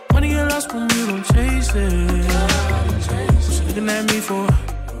grasp when you don't chase it. What you looking at me for?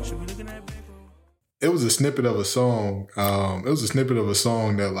 It was a snippet of a song. It was a snippet of a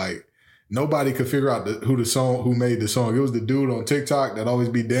song that like nobody could figure out who made the song. It was the dude on TikTok that always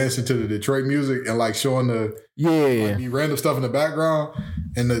be dancing to the Detroit music and like showing the random stuff in the background.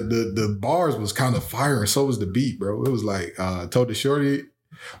 And the bars was kind of fire, and so was the beat, bro. It was like told the shorty,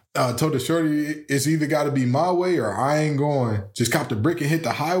 it's either got to be my way or I ain't going. Just cop the brick and hit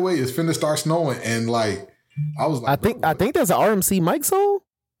the highway. It's finna start snowing, and like I was like, I think that's an RMC Mike song.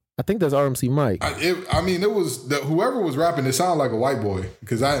 I think that's RMC Mike. It was whoever was rapping. It sounded like a white boy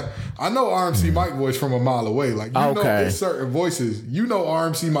because I know RMC Mike voice from a mile away. Like you know, there's certain voices. You know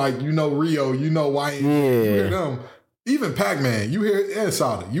RMC Mike. You know Rio. You know YN. You hear them. Even Pac-Man, you hear and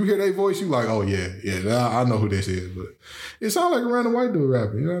Sada, you hear their voice, you like, oh yeah, I know who this is. But it sounds like a random white dude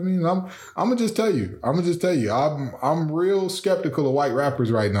rapping. You know what I mean? I'm gonna just tell you. I'm real skeptical of white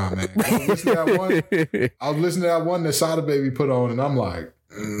rappers right now, man. I was listening to that one that Sada Baby put on, and I'm like,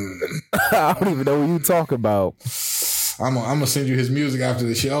 I don't even know what you talk about. I'm gonna send you his music after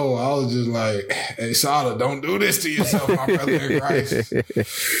the show. I was just like, hey, Sada, don't do this to yourself, my brother in Christ.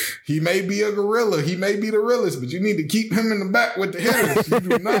 He may be a gorilla. He may be the realest, but you need to keep him in the back with the hitters. You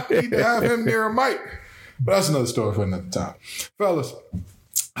do not need to have him near a mic. But that's another story for another time. Fellas,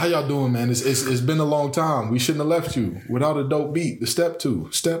 how y'all doing, man? It's been a long time. We shouldn't have left you without a dope beat. The step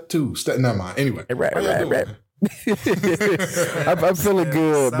two. Never mind. Anyway, right. I'm feeling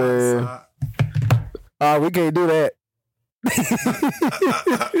good, man. We can't do that.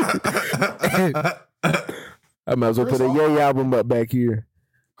 I might as well put a Ye album up back here.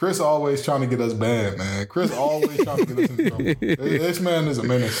 Chris always trying to get us banned, man. Chris always trying to get us in trouble. This man is a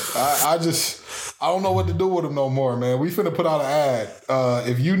menace. I don't know what to do with him no more, man. We finna put out an ad.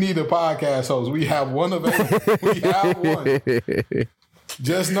 If you need a podcast host, we have one available. We have one.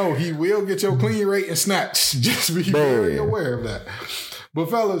 Just know he will get your clean rate and snatch. Just be very aware of that. But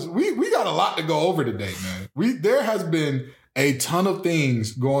fellas, we got a lot to go over today, man. There has been a ton of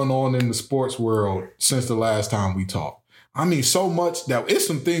things going on in the sports world since the last time we talked. I mean, so much that it's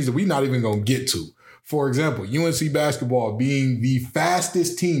some things that we're not even going to get to. For example, UNC basketball being the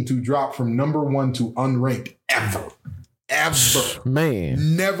fastest team to drop from number 1 to unranked ever.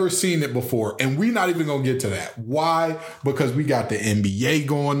 Man. Never seen it before. And we're not even going to get to that. Why? Because we got the NBA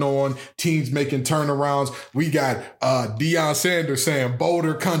going on, teams making turnarounds. We got Deion Sanders saying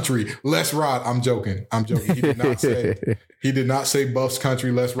Boulder Country, let's ride. I'm joking. He did not say Buffs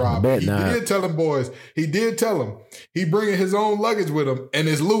Country, let's ride. He did tell them boys, he bringing his own luggage with him, and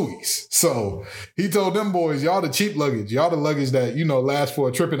it's Louis. So he told them boys, y'all the cheap luggage. Y'all the luggage that, lasts for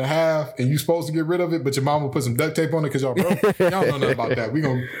a trip and a half, and you supposed to get rid of it, but your mom will put some duct tape on it because y'all broke. Y'all don't know nothing about that. We're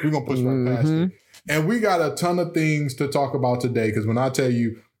gonna push right past it. And we got a ton of things to talk about today, because when I tell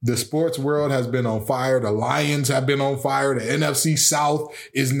you the sports world has been on fire, the Lions have been on fire, the NFC South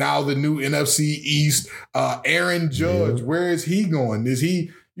is now the new NFC East. Aaron Judge, where is he going? Is he,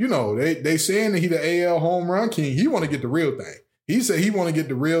 they saying that he the AL home run king. He want to get the real thing. He said he want to get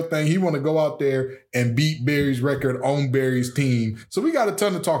the real thing. He want to go out there and beat Barry's record on Barry's team. So we got a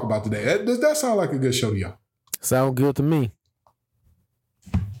ton to talk about today. Does that sound like a good show to y'all? Sound good to me.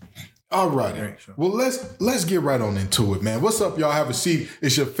 All right. Well, let's get right on into it, man. What's up, y'all? Have a seat.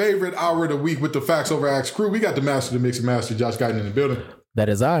 It's your favorite hour of the week with the Facts Over Acts crew. We got the master, the mix and master, Josh Guyton in the building. That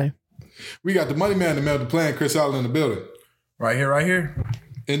is I. We got the money man, the mail, the plan, Chris Allen in the building. Right here.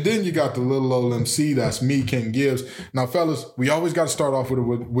 And then you got the little old MC. That's me, Ken Gibbs. Now, fellas, we always got to start off with a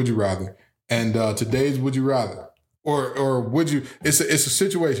would you rather. And today's would you rather. Or would you? It's a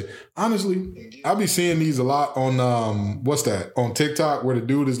situation. Honestly, I'll be seeing these a lot on on TikTok, where the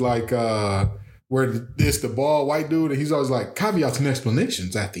dude is like, where it's the bald white dude, and he's always like caveats and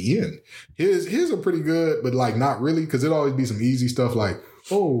explanations at the end. His are pretty good, but like not really, because it always be some easy stuff like,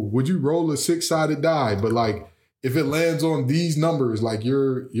 oh, would you roll a 6-sided die? But like, if it lands on these numbers, like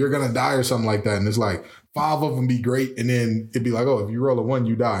you're gonna die or something like that, and it's like 5 of them be great, and then it'd be like, oh, if you roll a 1,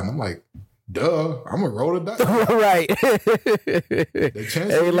 you die, and I'm like, duh, I'm gonna roll the dice. Right.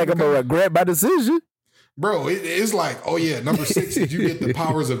 Ain't like I'm gonna regret my decision. Bro, it's like, oh yeah, number 6 is you get the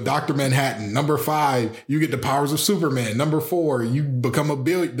powers of Dr. Manhattan. Number 5, you get the powers of Superman. Number 4, you become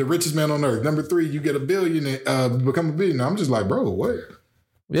the richest man on earth. Number 3, you get become a billionaire. I'm just like, bro, what?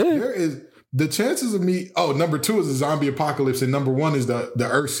 Yeah. There is the chances of me. Oh, number 2 is a zombie apocalypse, and number 1 is the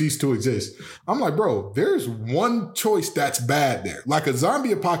earth cease to exist. I'm like, bro, there's one choice that's bad there. Like a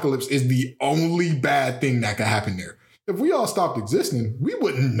zombie apocalypse is the only bad thing that could happen there. If we all stopped existing, we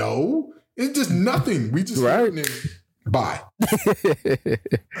wouldn't know. It's just nothing. We just bye.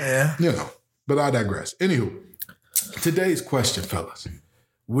 Yeah. But I digress. Anywho, today's question, fellas.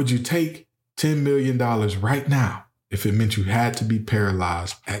 would you take $10 million right now if it meant you had to be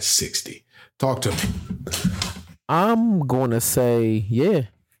paralyzed at 60? Talk to me. I'm going to say, yeah.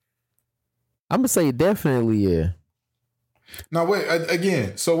 I'm going to say definitely, yeah. Now, wait,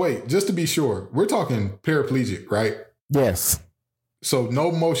 again. So wait, just to be sure, we're talking paraplegic, right? Yes. So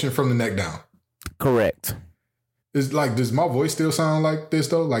no motion from the neck down. Correct. Is like, does my voice still sound like this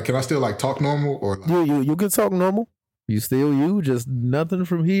though? Like, can I still like talk normal or? Like... You can talk normal. You still you, just nothing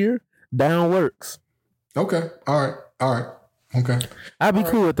from here down works. Okay. All right. Okay. I'd be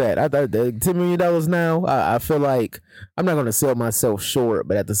cool with that. I thought $10 million now. I feel like I'm not going to sell myself short,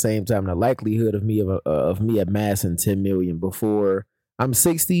 but at the same time, the likelihood of me amassing 10 million before I'm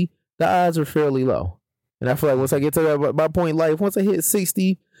 60, the odds are fairly low. And I feel like once I get to my point in life, once I hit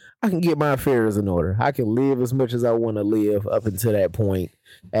 60, I can get my affairs in order. I can live as much as I want to live up until that point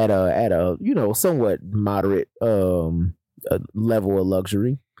at a somewhat moderate level of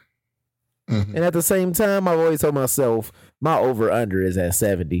luxury. Mm-hmm. And at the same time, I've always told myself my over-under is at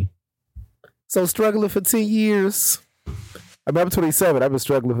 70. So struggling for 10 years. I'm 27. I've been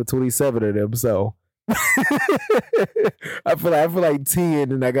struggling for 27 of them. So I feel like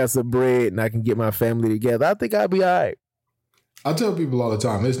 10 and I got some bread and I can get my family together. I think I'll be all right. I tell people all the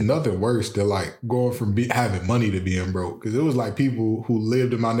time, there's nothing worse than like going from having money to being broke. Because it was like people who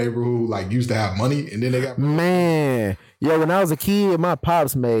lived in my neighborhood who like used to have money and then they got broke. Man. Yeah, when I was a kid, my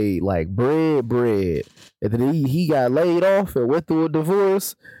pops made like bread. And then he got laid off and went through a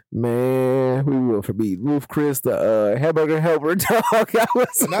divorce. Man, we went from being Ruth Chris to Hamburger Helper dog.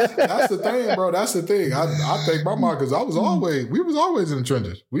 That's the thing, bro. That's the thing. I thank my mom because we was always in the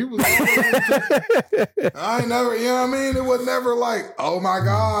trenches. We was always in the trenches. I ain't never, you know what I mean? It was never like, oh my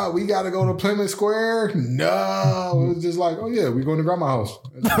God, we got to go to Plymouth Square. No, it was just like, oh yeah, we going to grandma's house.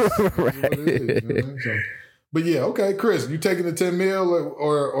 That's what it is, you know? So, but yeah, okay, Chris, you taking the 10 mil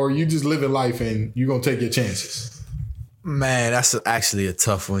or you just living life and you gonna take your chances? Man, that's actually a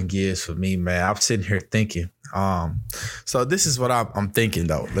tough one, Gibbs, for me, man. I'm sitting here thinking. So this is what I'm thinking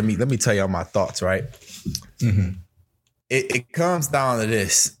though. Let me tell y'all my thoughts, right? Mm-hmm. It comes down to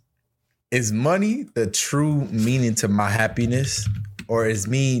this: is money the true meaning to my happiness, or is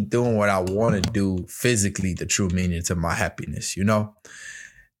me doing what I want to do physically the true meaning to my happiness? You know,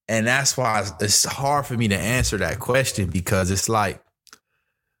 and that's why it's hard for me to answer that question because it's like,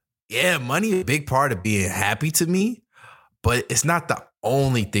 yeah, money is a big part of being happy to me. But it's not the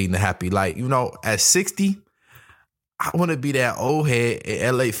only thing to happy. Like, you know, at 60, I want to be that old head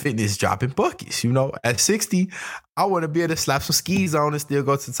at LA Fitness dropping buckets. You know, at 60, I want to be able to slap some skis on and still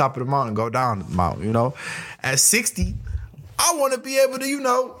go to the top of the mountain, go down the mountain, you know. At 60, I want to be able to, you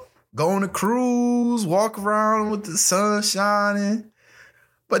know, go on a cruise, walk around with the sun shining.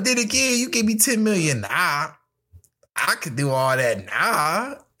 But then again, you give me 10 million now. I could do all that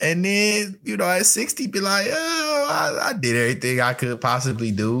now. And then, you know, at 60, be like, oh, I did everything I could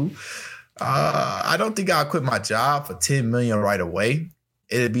possibly do. I don't think I'll quit my job for 10 million right away.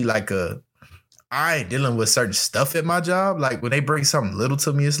 It'd be like I ain't dealing with certain stuff at my job. Like when they bring something little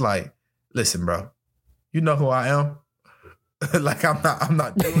to me, it's like, listen, bro, you know who I am. Like I'm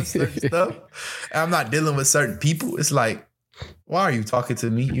not doing certain stuff. And I'm not dealing with certain people. It's like, why are you talking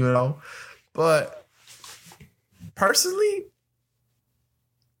to me? You know, but personally,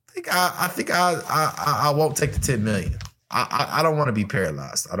 I think I won't take the 10 million. I don't want to be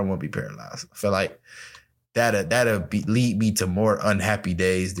paralyzed. I feel like that'll lead me to more unhappy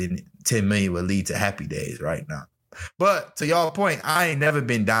days than 10 million would lead to happy days right now. But to y'all point, I ain't never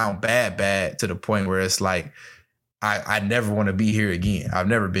been down bad to the point where it's like I never want to be here again. I've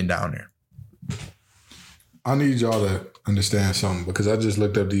never been down there. I need y'all to understand something because I just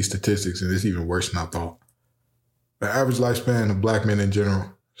looked up these statistics and it's even worse than I thought. The average lifespan of black men in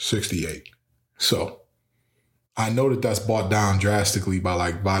general, 68. So I know that that's brought down drastically by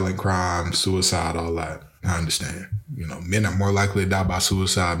like violent crime, suicide, all that. I understand. You know, men are more likely to die by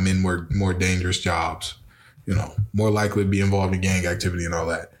suicide. Men work more dangerous jobs. You know, more likely to be involved in gang activity and all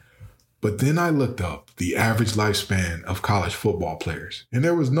that. But then I looked up the average lifespan of college football players, and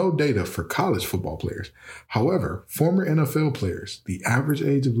there was no data for college football players. However, former NFL players, the average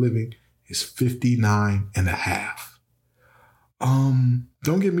age of living is 59 and a half.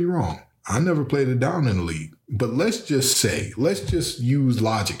 Don't get me wrong. I never played it down in the league, but let's just use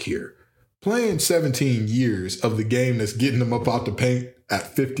logic here. Playing 17 years of the game that's getting them up out the paint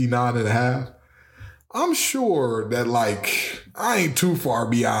at 59 and a half, I'm sure that like, I ain't too far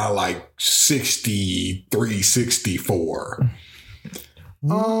beyond like 63, 64.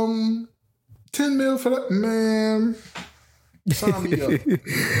 10 mil for that, man. Sign me up.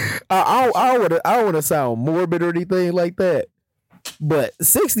 I don't want to sound morbid or anything like that. But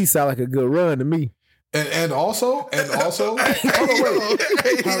 60 sound like a good run to me. And also, hold on,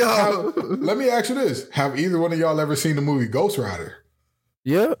 wait. Let me ask you this: have either one of y'all ever seen the movie Ghost Rider?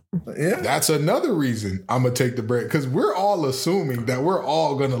 Yeah. That's another reason I'm gonna take the bread, because we're all assuming that we're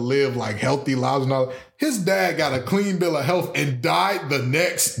all gonna live like healthy lives and all. His dad got a clean bill of health and died the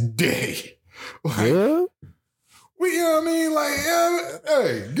next day. Like, Yeah. you know what I mean? Like,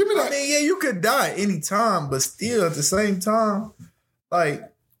 hey, give me that. I mean, yeah, you could die anytime, but still at the same time,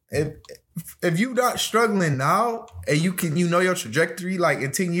 like if you not struggling now and you know your trajectory, like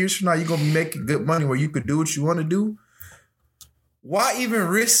in 10 years from now, you're gonna be making good money where you could do what you want to do. Why even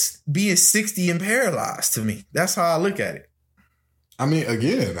risk being 60 and paralyzed? To me, that's how I look at it. I mean,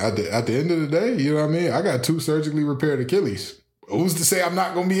 again, at the end of the day, you know what I mean? I got 2 surgically repaired Achilles. Who's to say I'm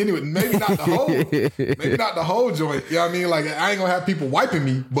not gonna be anyway? Maybe not the whole joint. You know what I mean? Like, I ain't gonna have people wiping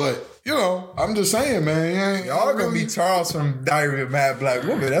me, but you know, I'm just saying, man. Y'all gonna be Charles from Diary of a Mad Black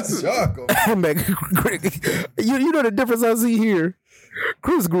Woman. That's what y'all gonna be. you know the difference I see here?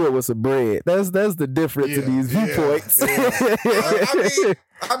 Chris grew up with some bread. That's the difference in these viewpoints. I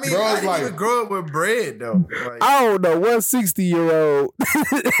mean, bro, I didn't even grow up with bread though. Like, I don't know, 160-year-old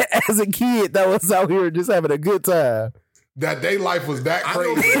as a kid that was out here just having a good time. That day life was that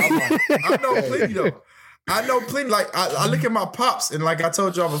crazy. I know plenty though. I know plenty. Like I look at my pops, and like I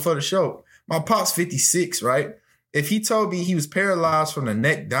told y'all before the show, my pops 56, right? If he told me he was paralyzed from the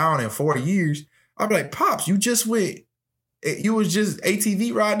neck down in 40 years, I'd be like, Pops, you was just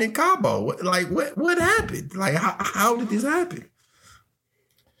ATV riding in Cabo. What happened? Like how did this happen?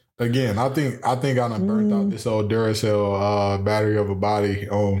 Again, I think I done burnt out this old Duracell battery of a body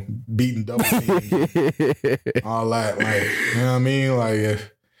on beating double teams, all that. Like, you know what I mean?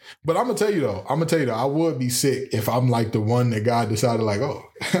 Like, but I'm gonna tell you though, I would be sick if I'm like the one that God decided like, oh,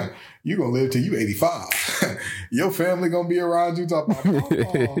 you gonna live till you 85. Your family gonna be around you talking about,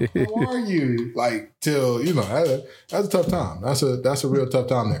 oh, how are you? Like till, you know, that's a tough time. That's a real tough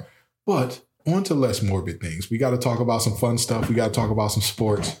time there. But on to less morbid things. We got to talk about some fun stuff. We got to talk about some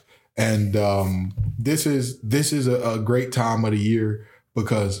sports. And this is a great time of the year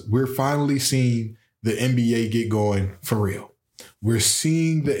because we're finally seeing the NBA get going for real. We're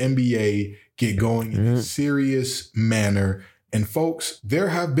seeing the NBA get going in a serious manner. And folks, there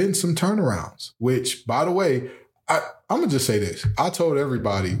have been some turnarounds, which, by the way, I'm going to just say this. I told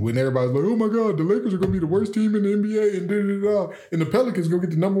everybody when everybody's like, oh my God, the Lakers are going to be the worst team in the NBA and the Pelicans going to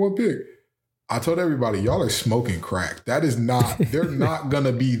get the number 1 pick. I told everybody, y'all are smoking crack. That is not, they're not going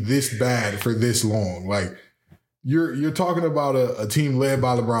to be this bad for this long. Like, you're talking about a team led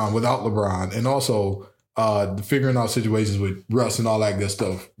by LeBron without LeBron, and also figuring out situations with Russ and all that good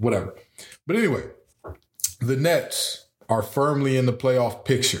stuff, whatever. But anyway, the Nets are firmly in the playoff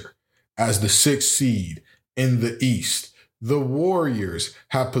picture as the 6th seed in the East. The Warriors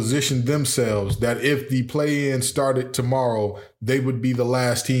have positioned themselves that if the play-in started tomorrow, they would be the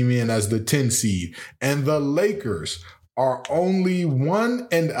last team in as the 10 seed. And the Lakers are only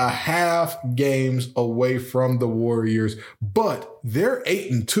 1.5 games away from the Warriors, but they're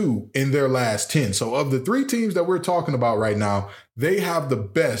 8-2 in their last 10. So of the 3 teams that we're talking about right now, they have the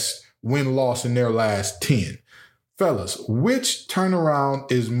best win-loss in their last 10. Fellas, which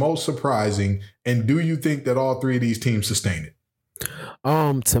turnaround is most surprising, and do you think that all 3 of these teams sustain it?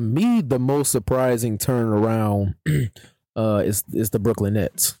 To me, the most surprising turnaround is the Brooklyn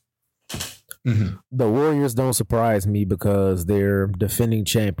Nets. Mm-hmm. The Warriors don't surprise me because they're defending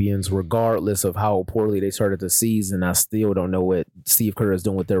champions regardless of how poorly they started the season. I still don't know what Steve Kerr is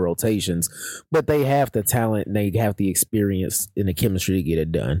doing with their rotations, but they have the talent and they have the experience and the chemistry to get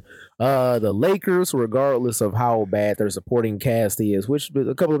it done. The Lakers, regardless of how bad their supporting cast is, which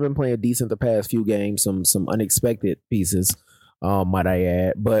a couple have been playing decent the past few games, some unexpected pieces, might I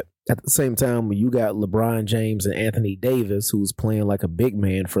add. But at the same time, when you got LeBron James and Anthony Davis, who's playing like a big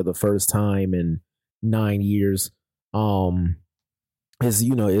man for the first time in 9 years, it's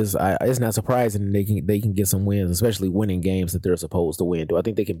not surprising they can get some wins, especially winning games that they're supposed to win. Do I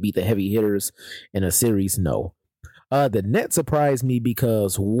think they can beat the heavy hitters in a series? No. The Nets surprised me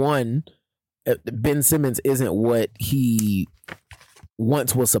because, one, Ben Simmons isn't what he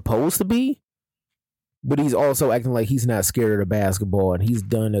once was supposed to be, but he's also acting like he's not scared of the basketball, and he's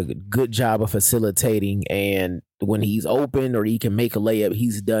done a good job of facilitating. And when he's open or he can make a layup,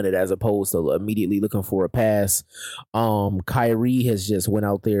 he's done it as opposed to immediately looking for a pass. Kyrie has just went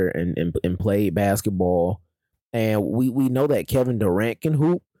out there and played basketball, and we know that Kevin Durant can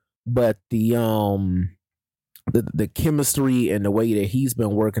hoop, but the the chemistry and the way that he's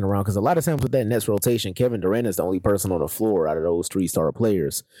been working around. Because a lot of times with that Nets rotation, Kevin Durant is the only person on the floor out of those 3-star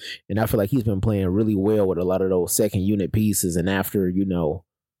players. And I feel like he's been playing really well with a lot of those second unit pieces. And after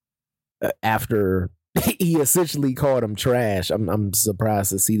he essentially called them trash, I'm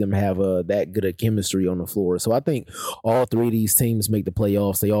surprised to see them have that good of chemistry on the floor. So I think all three of these teams make the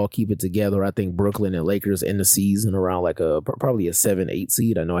playoffs. They all keep it together. I think Brooklyn and Lakers end the season around like probably a 7-8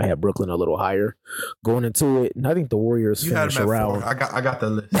 seed. I know I had Brooklyn a little higher going into it, and I think the Warriors finish around. I got the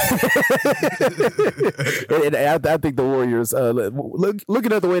list. And I think the Warriors,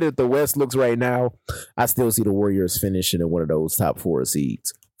 looking at the way that the West looks right now, I still see the Warriors finishing in one of those top 4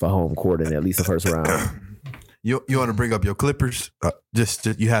 seeds for home court in at least the first round. You want to bring up your Clippers? Just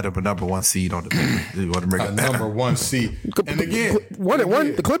you had them a number 1 seed on the. You want to bring up number 1 seed? And again,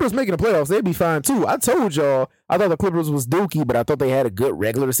 the Clippers making the playoffs, they'd be fine too. I told y'all I thought the Clippers was dookie, but I thought they had a good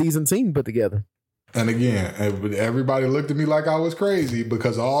regular season team put together. And again, everybody looked at me like I was crazy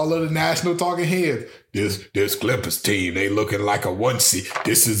because all of the national talking heads, this Clippers team, they looking like a 1 seed.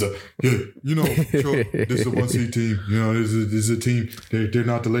 This is a, this is a 1 seed team. This is a team. They're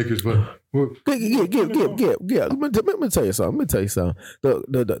not the Lakers, but. Yeah. Let me tell you something.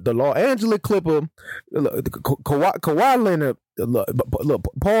 The Los Angeles Clipper, Kawhi Leonard, look,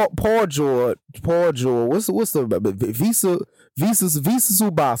 Paul George. What's the Visa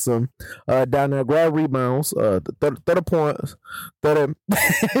Subasa down there, grab rebounds, 30 points, 30.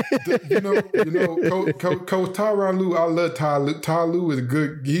 Coach Tyronn Lue, I love Ty Lue. Ty Lue is a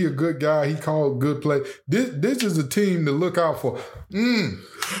good guy. He called good play. This is a team to look out for.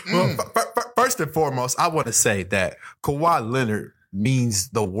 Well, first and foremost, I want to say that Kawhi Leonard means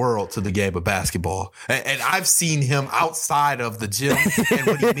the world to the game of basketball. And I've seen him outside of the gym and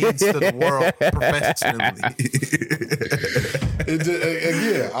what he means to the world professionally.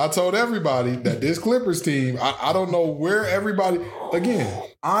 Again, I told everybody that this Clippers team, I don't know where everybody, again,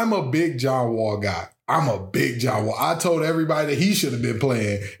 I'm a big John Wall guy. I told everybody that he should have been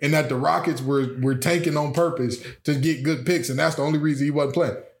playing and that the Rockets were tanking on purpose to get good picks, and that's the only reason he wasn't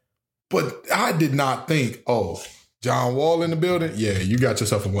playing. But I did not think, John Wall in the building? Yeah, you got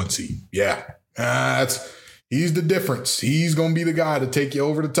yourself a 1 seed. Yeah. He's the difference. He's going to be the guy to take you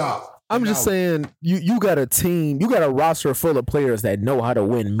over the top. I'm just saying, you got a team, you got a roster full of players that know how to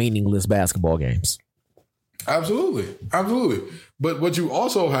win meaningless basketball games. Absolutely. But what you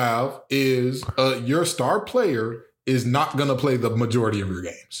also have is your star player is not going to play the majority of your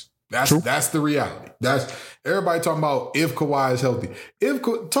games. That's the reality. That's everybody talking about if Kawhi is healthy.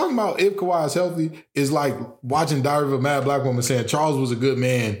 Talking about if Kawhi is healthy is like watching Diary of a Mad Black Woman saying Charles was a good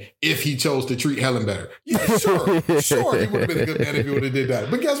man if he chose to treat Helen better. Yeah, sure, he would have been a good man if he would have did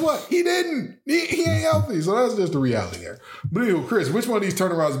that. But guess what? He didn't. He ain't healthy. So that's just the reality there. But anyway, Chris, which one of these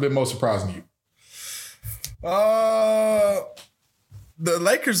turnarounds has been most surprising to you? The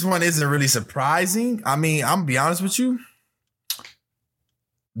Lakers one isn't really surprising. I mean, I'm gonna be honest with you.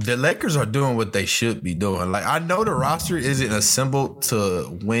 The Lakers are doing what they should be doing. Like, I know the roster isn't assembled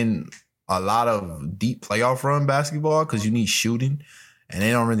to win a lot of deep playoff run basketball because you need shooting, and they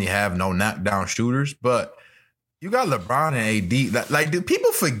don't really have no knockdown shooters. But you got LeBron and AD. Like, do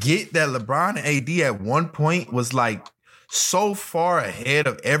people forget that LeBron and AD at one point was like so far ahead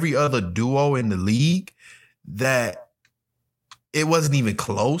of every other duo in the league that it wasn't even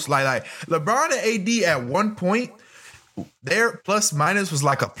close? Like LeBron and AD at one point, their plus minus was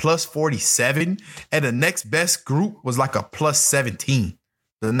like a plus 47, and the next best group was like a plus 17.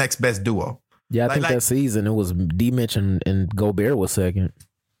 The next best duo. Yeah, I think that season it was D-Mitch and Gobert was second.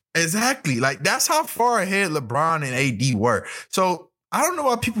 Exactly. Like, that's how far ahead LeBron and AD were. So I don't know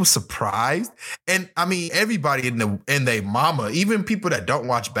why people are surprised. And I mean, everybody in their mama, even people that don't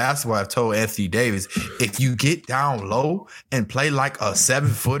watch basketball, have told Anthony Davis, if you get down low and play like a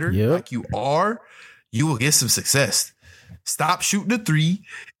 7-footer, like you are, you will get some success. Stop shooting the three.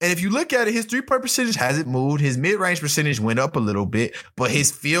 And if you look at it, his 3-point percentage hasn't moved. His mid-range percentage went up a little bit, but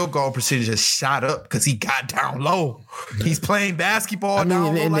his field goal percentage has shot up because he got down low. He's playing basketball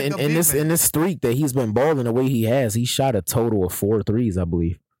down low like a big man. In this streak that he's been balling the way he has, he shot a total of 4 threes, I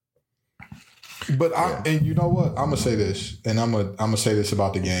believe. But and you know what? I'm gonna say this, and I'm gonna say this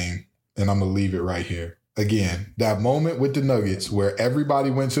about the game, and I'm gonna leave it right here. Again, that moment with the Nuggets where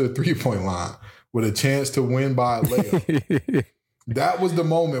everybody went to the 3-point line with a chance to win by a layup. That was the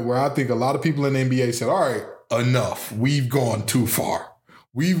moment where I think a lot of people in the NBA said, all right, enough. We've gone too far.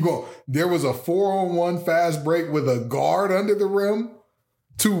 There was a 4-on-1 fast break with a guard under the rim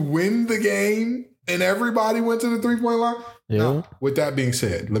to win the game, and everybody went to the 3-point line. Yeah. Now, with that being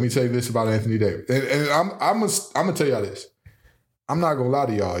said, let me tell you this about Anthony Davis. And I'm gonna tell y'all this. I'm not gonna lie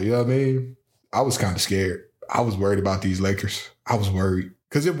to y'all, you know what I mean? I was kind of scared. I was worried about these Lakers. I was worried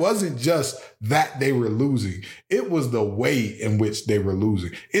because it wasn't just that they were losing. It was the way in which they were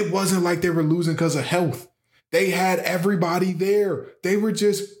losing. It wasn't like they were losing because of health. They had everybody there. They were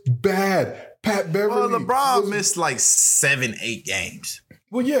just bad. Pat Beverly. Well, LeBron missed like 7-8 games.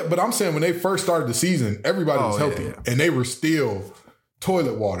 Well, yeah, but I'm saying when they first started the season, everybody was healthy, and they were still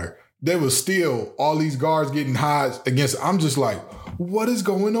toilet water. There was still all these guards getting high against. I'm just like, what is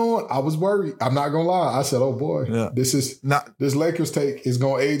going on? I was worried. I'm not gonna lie. I said, oh boy, this Lakers take is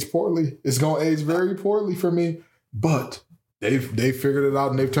gonna age poorly. It's gonna age very poorly for me. But they figured it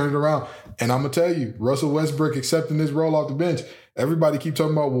out and they've turned it around. And I'm gonna tell you, Russell Westbrook accepting this role off the bench. Everybody keep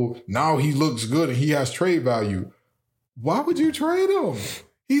talking about, well, now he looks good and he has trade value. Why would you trade him?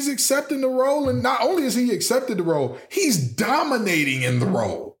 He's accepting the role, and not only is he accepted the role, he's dominating in the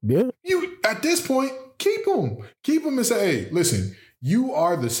role. Yeah. You at this point, keep him. Keep him and say, hey, listen, you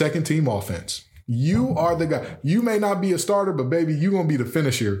are the second team offense. You are the guy. You may not be a starter, but baby, you're gonna be the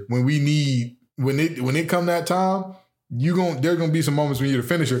finisher when we need when it come that time, there's gonna be some moments when you're the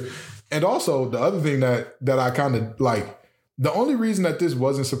finisher. And also the other thing that I kind of like, the only reason that this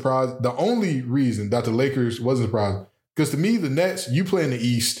wasn't surprised, the only reason that the Lakers wasn't surprised, because to me, the Nets, you play in the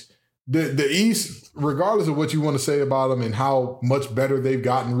East. The East, regardless of what you want to say about them and how much better they've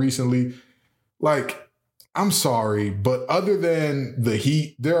gotten recently, like, I'm sorry, but other than the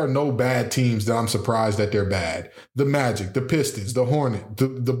Heat, there are no bad teams that I'm surprised that they're bad. The Magic, the Pistons, the Hornets,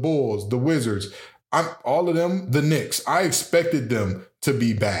 the Bulls, the Wizards, all of them, the Knicks. I expected them to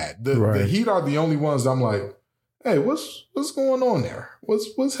be bad. The Heat are the only ones I'm like, hey, what's going on there?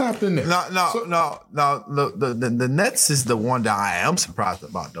 What's happening there? No. The Nets is the one that I am surprised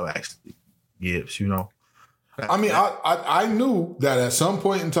about, though. Actually, Gibbs, you know. I mean, I knew that at some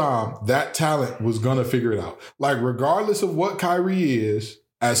point in time that talent was gonna figure it out. Like, regardless of what Kyrie is,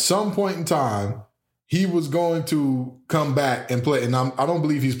 at some point in time he was going to come back and play. And I don't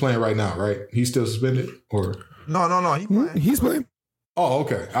believe he's playing right now, right? He's still suspended, or no, He's playing. Oh,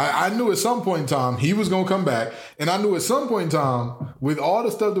 okay. I knew at some point in time he was going to come back. And I knew at some point in time, with all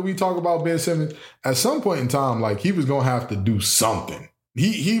the stuff that we talk about Ben Simmons, at some point in time, like, he was going to have to do something.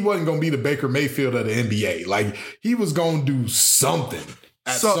 He wasn't going to be the Baker Mayfield of the NBA. Like, he was going to do something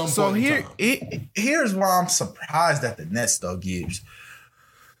at some point in time. Here's why I'm surprised at the Nets, though, Gibbs.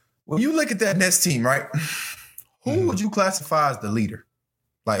 When you look at that Nets team, right, who would you classify as the leader?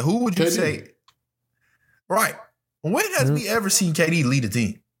 Like, who would you say? Right. When has we ever seen KD lead a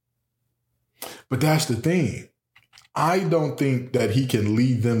team? But that's the thing. I don't think that he can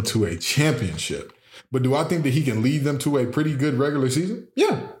lead them to a championship. But do I think that he can lead them to a pretty good regular season?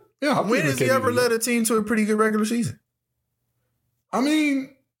 Yeah. When has he ever led a team to a pretty good regular season? I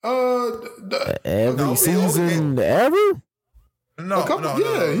mean, every season ever?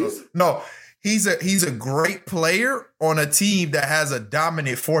 No. He's a great player on a team that has a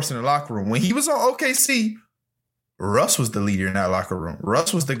dominant force in the locker room. When he was on OKC, Russ was the leader in that locker room.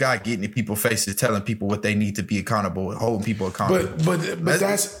 Russ was the guy getting in people's faces, telling people what they need to be accountable, holding people accountable. But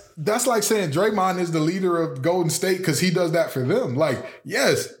that's like saying Draymond is the leader of Golden State because he does that for them. Like,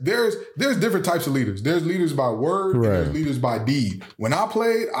 yes, there's different types of leaders. There's leaders by word, and there's leaders by deed. When I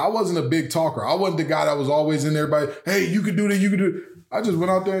played, I wasn't a big talker. I wasn't the guy that was always in there by, hey, you could do that, you could do it. I just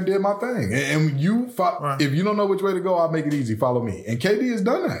went out there and did my thing. And if you don't know which way to go, I'll make it easy. Follow me. And KD has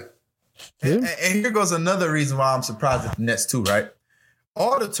done that. And here goes another reason why I'm surprised at the Nets too, right?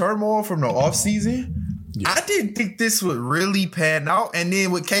 All the turmoil from the offseason, I didn't think this would really pan out. And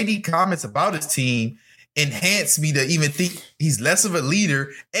then with KD comments about his team enhanced me to even think he's less of a leader.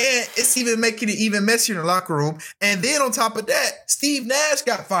 And it's even making it even messier in the locker room. And then on top of that, Steve Nash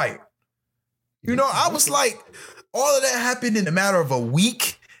got fired. You know, I was like, all of that happened in a matter of a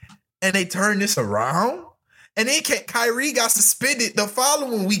week and they turned this around. And then Kyrie got suspended the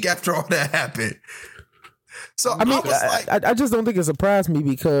following week after all that happened. So I was like, I just don't think it surprised me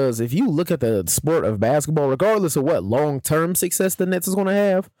because if you look at the sport of basketball, regardless of what long-term success the Nets is going to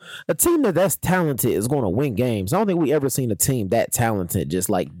have, a team that's talented is going to win games. I don't think we ever seen a team that talented just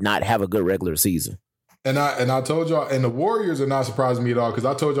like not have a good regular season. And I told y'all, and the Warriors are not surprising me at all because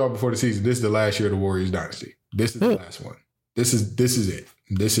I told y'all before the season, this is the last year of the Warriors dynasty. This is the last one. This is it.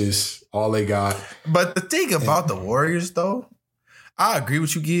 This is all they got. But the thing about the Warriors, though, I agree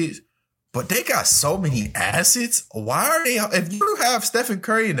with you, kids, but they got so many assets. Why are they? If you have Stephen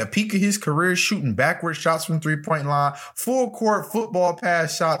Curry in the peak of his career shooting backward shots from three-point line, full court football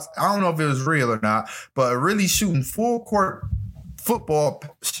pass shots, I don't know if it was real or not, but really shooting full court football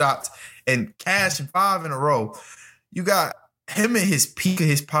shots and cashing 5 in a row. You got him at his peak of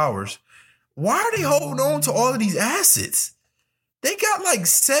his powers. Why are they holding on to all of these assets? They got like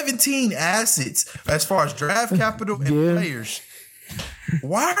 17 assets as far as draft capital and players.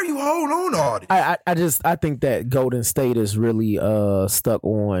 Why are you holding on to all this? I think that Golden State is really stuck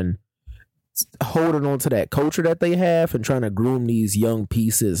on holding on to that culture that they have and trying to groom these young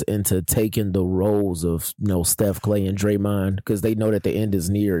pieces into taking the roles of Steph, Clay, and Draymond because they know that the end is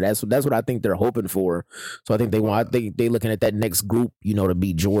near. That's what I think they're hoping for. So I think they looking at that next group, to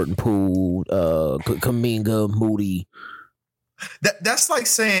be Jordan Poole, Kuminga, Moody. That's like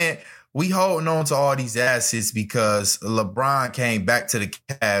saying we holding on to all these assets because LeBron came back to the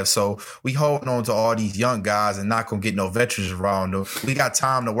Cavs. So we holding on to all these young guys and not going to get no veterans around them. We got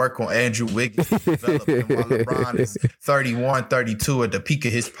time to work on Andrew Wiggins to develop him while LeBron is 31, 32 at the peak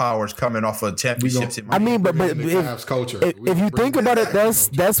of his powers coming off of championships. But if you think about it,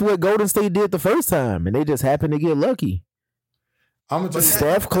 that's what Golden State did the first time, and they just happened to get lucky.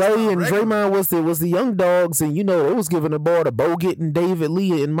 Steph, Clay, and Draymond was the young dogs, and it was giving the ball to Bogut and David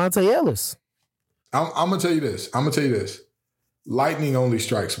Lee and Monte Ellis. I'm gonna tell you this. Lightning only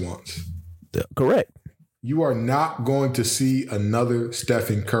strikes once. Correct. You are not going to see another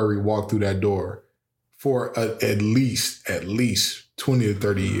Stephen Curry walk through that door for at least 20 to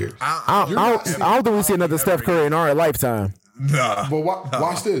 30 years. I don't think we see another Steph Curry in our lifetime. Nah. But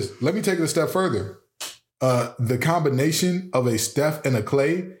watch this. Let me take it a step further. The combination of a Steph and a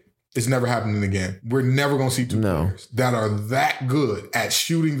Clay is never happening again. We're never going to see two players that are that good at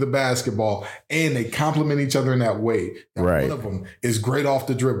shooting the basketball, and they complement each other in that way. Right. One of them is great off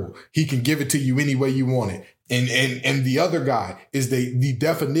the dribble. He can give it to you any way you want it. And the other guy is the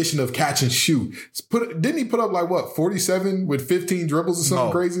definition of catch and shoot. Didn't he put up 47 with 15 dribbles or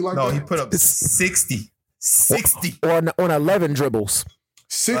something crazy like that? No, he put up 60. 60. On 11 dribbles.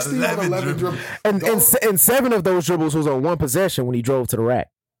 60 on 11 dribbles. And 7 of those dribbles was on one possession when he drove to the rack.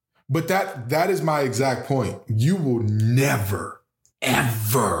 But that is my exact point. You will never,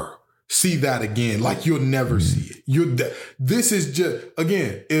 ever see that again. You'll never see it. This is just,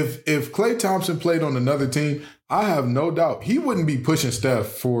 again, if Klay Thompson played on another team, I have no doubt he wouldn't be pushing Steph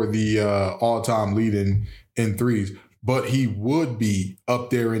for the all-time lead in threes, but he would be up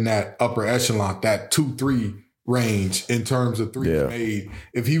there in that upper echelon, that 2-3 range in terms of threes made.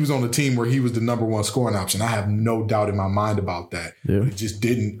 If he was on a team where he was the number one scoring option, I have no doubt in my mind about that. Yeah. But it just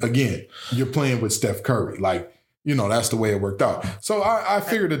didn't. Again, you're playing with Steph Curry. That's the way it worked out. So I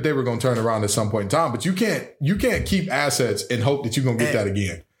figured that they were going to turn around at some point in time, but you can't keep assets and hope that you're going to get that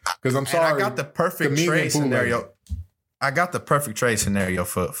again. Because I'm sorry. I got the perfect trade scenario. I got the perfect trade scenario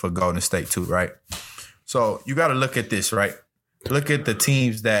for Golden State too, right? So you got to look at this, right? Look at the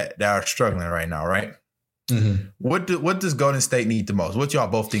teams that are struggling right now, right? Mm-hmm. What does Golden State need the most? What y'all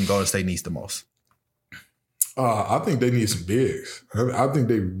both think Golden State needs the most? I think they need some bigs. I think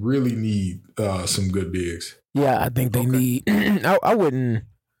they really need some good bigs. Yeah, I think they need. I wouldn't.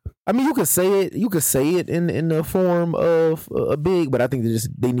 I mean, you could say it. You could say it in the form of a big, but I think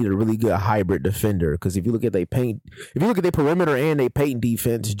they need a really good hybrid defender. Because if you look at their perimeter and their paint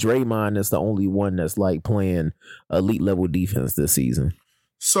defense, Draymond is the only one that's playing elite level defense this season.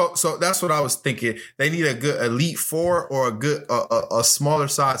 So that's what I was thinking. They need a good elite 4 or a smaller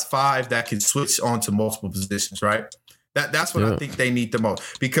size 5 that can switch onto multiple positions, right? That's what I think they need the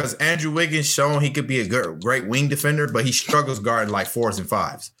most. Because Andrew Wiggins shown he could be a great wing defender, but he struggles guarding 4s and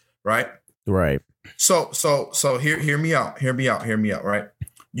 5s, right? Right. So hear me out, right?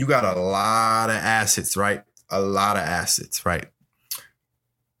 You got a lot of assets, right? Right?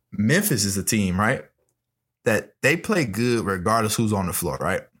 Memphis is a team, right? That they play good regardless who's on the floor,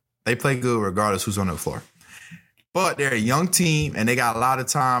 right? They play good regardless who's on the floor. But they're a young team and they got a lot of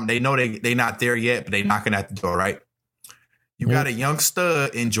time. They know they're not there yet, but they're knocking at the door, right? You got a young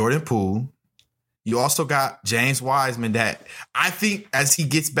stud in Jordan Poole. You also got James Wiseman that I think as he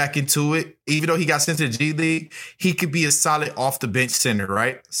gets back into it, even though he got sent to the G League, he could be a solid off-the-bench center,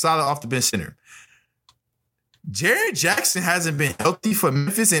 right? Solid off-the-bench center. Jaren Jackson hasn't been healthy for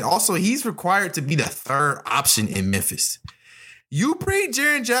Memphis, and also he's required to be the third option in Memphis. You bring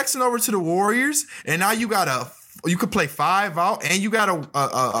Jaren Jackson over to the Warriors, and now you could play 5 out, and you got a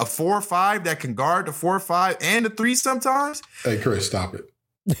 4-5 that can guard the 4-5 and the 3 sometimes. Hey, Chris, stop it.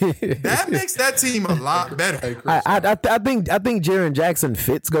 That makes that team a lot better. Hey, Chris, I think Jaren Jackson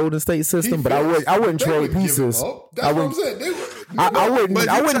fits Golden State system, but I wouldn't trade pieces. That's what I'm saying. I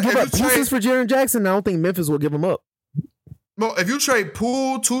wouldn't give up pieces for Jaren Jackson. I don't think Memphis will give him up. Well, if you trade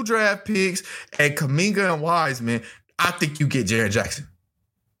Poole, 2 draft picks, and Kuminga and Wiseman, I think you get Jaren Jackson.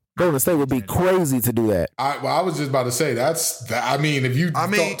 Golden State would be crazy to do that. I was just about to say if you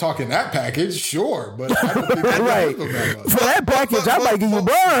talking that package, sure, but I don't think Right. For that package, I might give you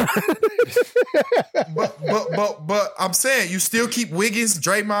Bron. But I'm saying you still keep Wiggins,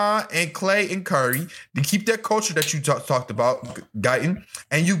 Draymond, and Clay and Curry to keep that culture that you talked about, Guyton,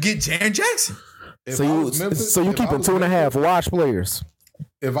 and you get Jaren Jackson. So you keep it 2.5 wash players.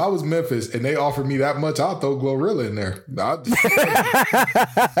 If I was Memphis and they offered me that much, I'll throw Glorilla in there.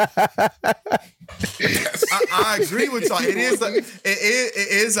 I agree with y'all. It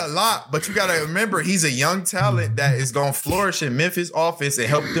is a lot, but you got to remember he's a young talent that is going to flourish in Memphis offense and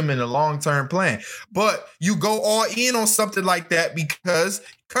help them in the long-term plan. But you go all in on something like that because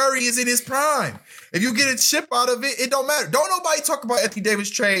Curry is in his prime. If you get a chip out of it, it don't matter. Don't nobody talk about Anthony Davis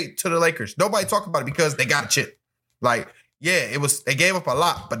trade to the Lakers. Nobody talk about it because they got a chip. Yeah, they gave up a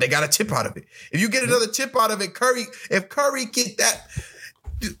lot, but they got a chip out of it. If you get another chip out of it, if Curry get that,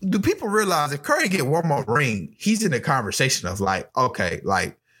 do people realize if Curry get one more ring, he's in the conversation of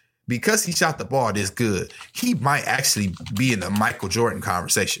because he shot the ball this good, he might actually be in the Michael Jordan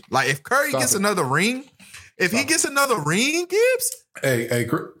conversation. If Curry gets another ring, Gibbs. Hey,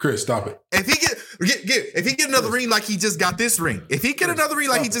 Chris, stop it. If he get another ring like he just got this ring,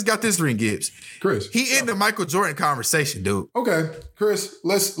 Gibbs, Chris, he in the Michael Jordan conversation, dude. Okay, Chris,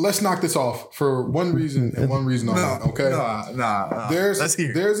 let's knock this off for one reason and one reason only. Okay, nah. There's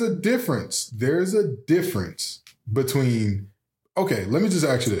a difference. There's a difference between. Okay, let me just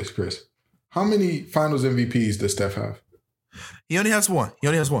ask you this, Chris. How many Finals MVPs does Steph have? He only has one,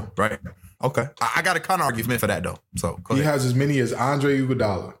 right? Okay. I got a counter argument for that, though. So go ahead. He has as many as Andre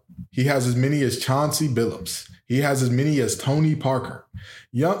Iguodala. He has as many as Chauncey Billups. He has as many as Tony Parker.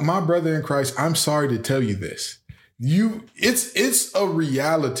 My brother in Christ, I'm sorry to tell you this. It's a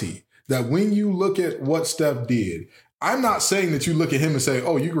reality that when you look at what Steph did, I'm not saying that you look at him and say,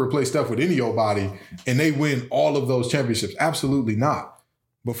 oh, you can replace Steph with any old body and they win all of those championships. Absolutely not.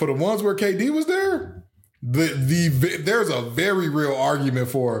 But for the ones where KD was there, there's a very real argument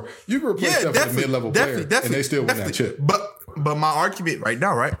for you can replace Steph with a mid-level player and they still win that chip. But my argument right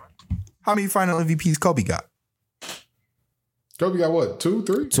now, right? How many final MVPs Kobe got? Kobe got what? 2,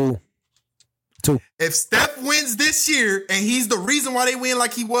 3? 2. If Steph wins this year and he's the reason why they win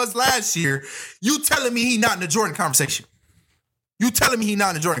like he was last year, you telling me he's not in the Jordan conversation?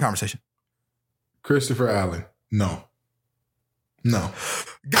 Christopher Allen, no.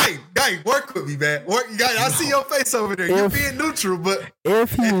 Guy, work with me, man. I see your face over there. You're being neutral, but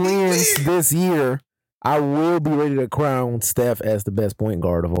if he wins this year, I will be ready to crown Steph as the best point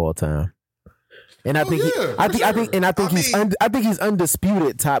guard of all time. And I think he's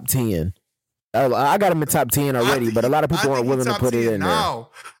undisputed top 10. I got him in top 10 already, but a lot of people aren't willing to put it in there.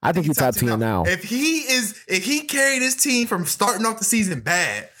 I think he's top 10 now. If he carried his team from starting off the season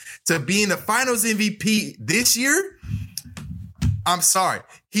bad to being the Finals MVP this year, I'm sorry.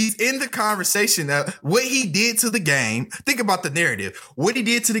 He's in the conversation of what he did to the game. Think about the narrative. What he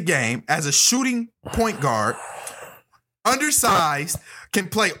did to the game as a shooting point guard, undersized, can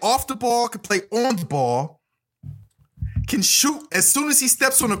play off the ball, can play on the ball, can shoot. As soon as he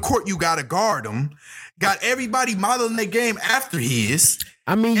steps on the court, you got to guard him. Got everybody modeling their game after his.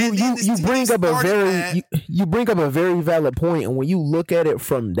 I mean, you bring up a very valid point, and when you look at it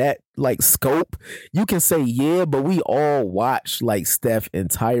from that scope, you can say but we all watch Steph's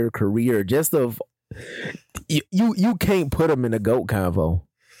entire career. You can't put him in a GOAT convo.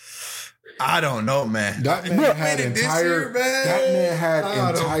 I don't know, man. That man had entire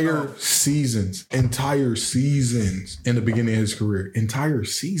seasons in the beginning of his career. Entire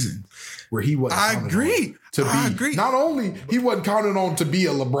seasons where he wasn't. I agree. Not only he wasn't counted on to be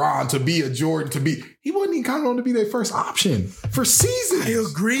a LeBron, to be a Jordan, he wasn't even counted on to be their first option for seasons. I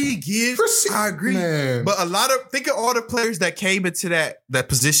agree, Gibbs. I agree. Man. But think of all the players that came into that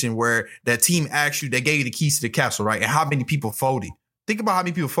position where that team asked you, they gave you the keys to the castle, right? And how many people folded? Think about how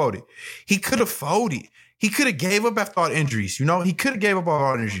many people folded. He could have folded. He could have gave up after all the injuries. He could have gave up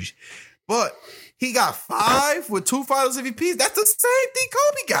all the injuries. But he got 5 with 2 Finals MVPs. That's the same thing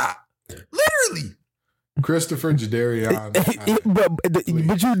Kobe got. Literally. Christopher Jadarian. But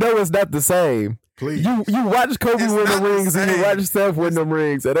it's not the same. Please. You watch Kobe win the rings and you watch Steph win the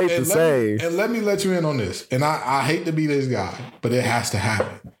rings. It ain't the same. And let me let you in on this. And I hate to be this guy, but it has to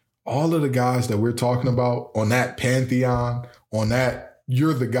happen. All of the guys that we're talking about on that pantheon, on that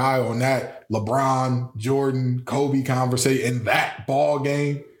you're the guy on that LeBron, Jordan, Kobe conversation in that ball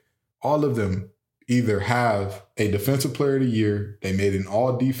game, all of them either have a defensive player of the year, they made an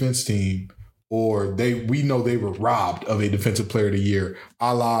all defense team, or we know they were robbed of a defensive player of the year,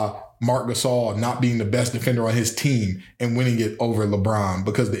 a la Marc Gasol not being the best defender on his team and winning it over LeBron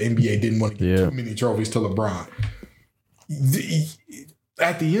because the NBA didn't want to give too many trophies to LeBron.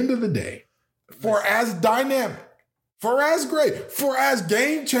 At the end of the day, for as dynamic, for as great, for as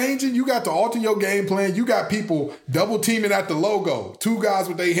game changing, you got to alter your game plan. You got people double teaming at the logo, 2 guys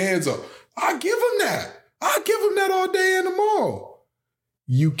with their hands up. I give them that. I give them that all day and tomorrow.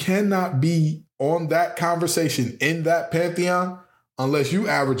 You cannot be on that conversation in that pantheon unless you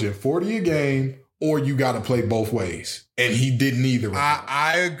averaging 40 a game or you got to play both ways. And he did neither.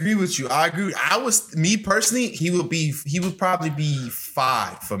 I agree with you. Me personally, he would probably be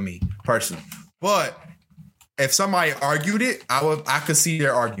 5 for me personally. But if somebody argued it, I could see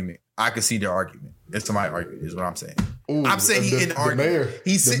their argument. If somebody argued, is what I'm saying. Ooh, I'm saying he didn't argue.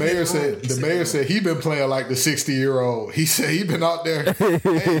 The mayor said he been playing like the 60-year-old. He said he been out there. The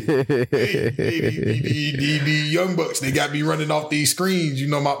young bucks, they got me running off these screens. You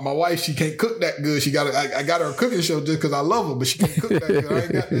know, my wife, she can't cook that good. I got her a cooking show just because I love her, but she can't cook that good. I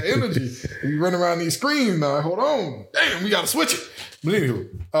ain't got that energy. We run around these screens now. Hold on, damn, we got to switch it. But anywho,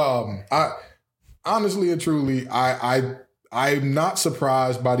 I honestly and truly, I'm not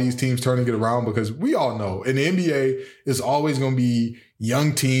surprised by these teams turning it around because we all know in the NBA, it's always going to be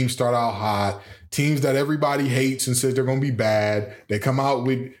young teams start out hot, teams that everybody hates and says they're going to be bad. They come out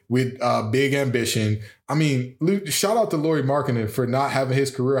with big ambition. I mean, shout out to Lauri Markkanen for not having his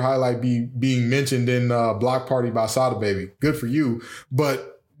career highlight being mentioned in Block Party by Sada Baby. Good for you. But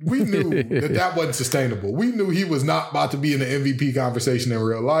we knew that wasn't sustainable. We knew he was not about to be in the MVP conversation in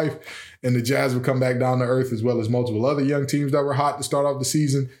real life. And the Jazz would come back down to earth as well as multiple other young teams that were hot to start off the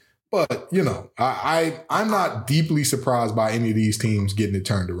season. But, you know, I'm not deeply surprised by any of these teams getting it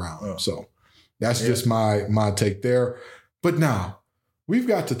turned around. So that's just my take there. But now we've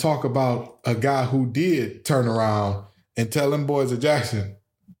got to talk about a guy who did turn around and tell them boys at Jackson,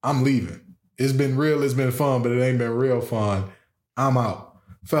 I'm leaving. It's been real. It's been fun, but it ain't been real fun. I'm out.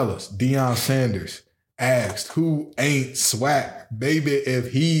 Fellas, Deion Sanders asked who ain't SWAC. Baby,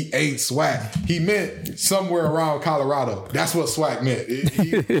 if he ain't SWAC, he meant somewhere around Colorado. That's what SWAC meant.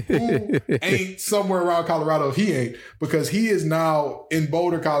 Who ain't somewhere around Colorado if he ain't? Because he is now in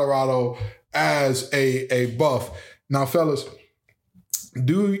Boulder, Colorado as a buff. Now, fellas,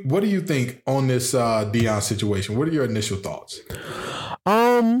 what do you think on this Deion situation? What are your initial thoughts?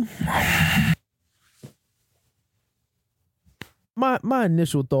 My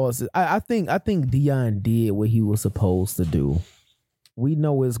initial thoughts is I think Deion did what he was supposed to do. We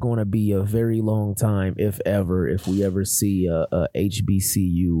know it's going to be a very long time, if we ever see a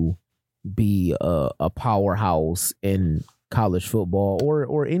HBCU be a powerhouse in college football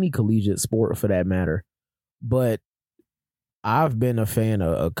or any collegiate sport for that matter. But I've been a fan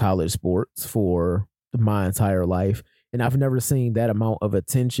of college sports for my entire life. And I've never seen that amount of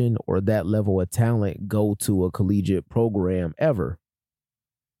attention or that level of talent go to a collegiate program ever.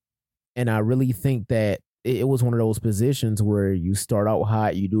 And I really think that it was one of those positions where you start out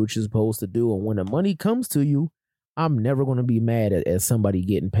hot, you do what you're supposed to do. And when the money comes to you, I'm never going to be mad at somebody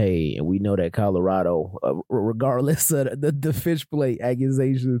getting paid. And we know that Colorado, regardless of the fish plate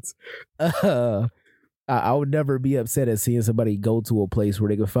accusations, I would never be upset at seeing somebody go to a place where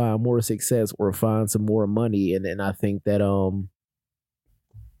they can find more success or find some more money. And I think that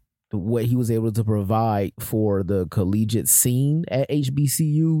what he was able to provide for the collegiate scene at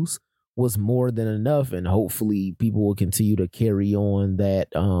HBCUs was more than enough. And hopefully people will continue to carry on that,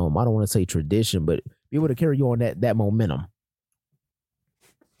 I don't want to say tradition, but be able to carry on that momentum.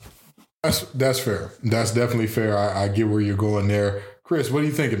 That's fair. That's definitely fair. I get where you're going there. Chris, what are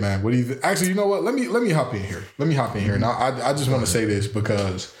you thinking, man? What do you actually? You know what? Let me hop in here. Now, I just want to say this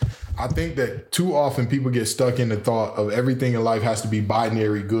because I think that too often people get stuck in the thought of everything in life has to be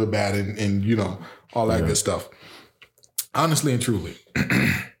binary, good, bad, and you know all that good stuff. Honestly and truly,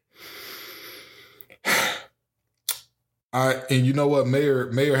 and you know what,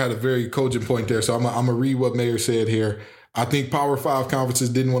 Mayor had a very cogent point there. So I'm gonna read what Mayor said here. I think Power 5 conferences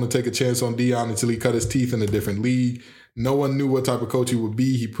didn't want to take a chance on Deion until he cut his teeth in a different league. No one knew what type of coach he would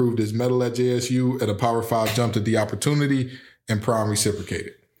be. He proved his mettle at JSU, and a Power 5 jumped at the opportunity, and Prime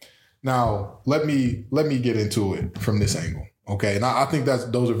reciprocated. Now, let me get into it from this angle, okay? And I think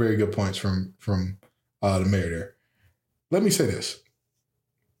those are very good points from the mayor there. Let me say this.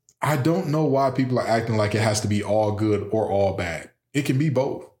 I don't know why people are acting like it has to be all good or all bad. It can be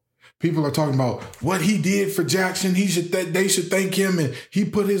both. People are talking about what he did for Jackson. They should thank him, and he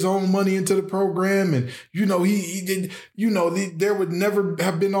put his own money into the program, and you know he did. You know there would never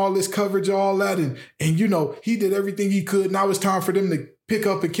have been all this coverage, all that, and you know he did everything he could. Now it's time for them to pick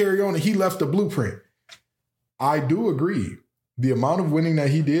up and carry on, and he left a blueprint. I do agree the amount of winning that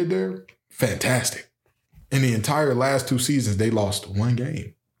he did there, fantastic. In the entire last 2 seasons, they lost 1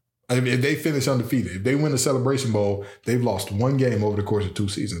 game. I mean, if they finish undefeated, if they win the Celebration Bowl, they've lost 1 game over the course of 2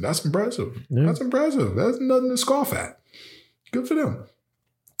 seasons. That's impressive. Yeah. That's impressive. That's nothing to scoff at. Good for them.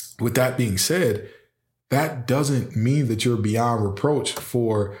 With that being said, that doesn't mean that you're beyond reproach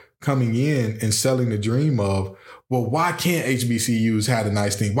for coming in and selling the dream of, well, why can't HBCUs have a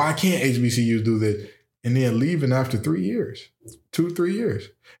nice thing? Why can't HBCUs do this? And then leaving after 3 years, 2-3 years.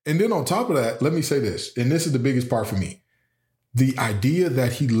 And then on top of that, let me say this, and this is the biggest part for me. The idea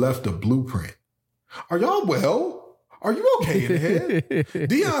that he left a blueprint. Are y'all well? Are you okay in the head?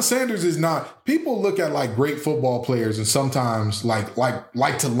 Deion Sanders is not, people look at like great football players and sometimes like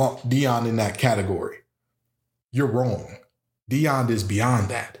to lump Deion in that category. You're wrong. Deion is beyond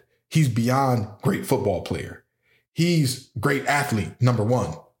that. He's beyond great football player. He's great athlete, number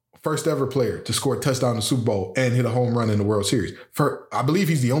 1. First ever player to score a touchdown in the Super Bowl and hit a home run in the World Series. I believe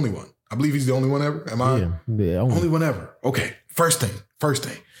he's the only one. I believe he's the only one ever. Am I? Yeah, only one ever. Okay. First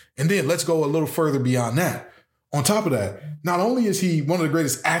thing. And then let's go a little further beyond that. On top of that, not only is he one of the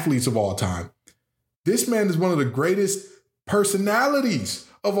greatest athletes of all time, this man is one of the greatest personalities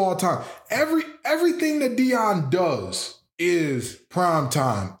of all time. Everything that Deion does is prime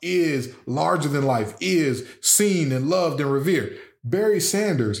time, is larger than life, is seen and loved and revered. Barry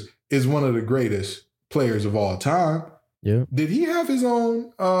Sanders is one of the greatest players of all time. Yeah. Did he have his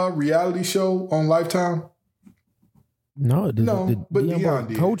own reality show on Lifetime? No, but Deion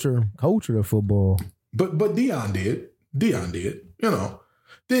did. Culture of football. But Deion did. Deion did. You know,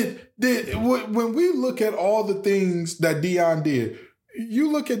 when we look at all the things that Deion did,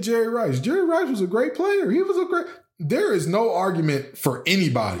 you look at Jerry Rice. Jerry Rice was a great player. There is no argument for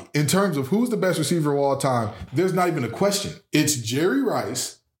anybody in terms of who's the best receiver of all time. There's not even a question. It's Jerry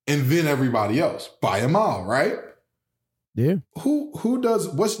Rice and then everybody else by a mile, right? Yeah.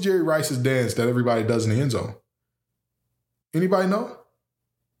 What's Jerry Rice's dance that everybody does in the end zone? Anybody know?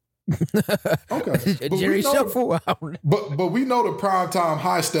 Okay. Jerry Shuffle. But we know the primetime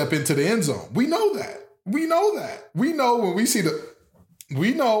high step into the end zone. We know that. We know when we see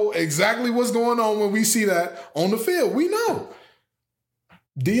we know exactly what's going on when we see that on the field. We know.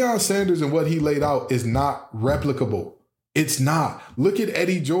 Deion Sanders and what he laid out is not replicable. It's not. Look at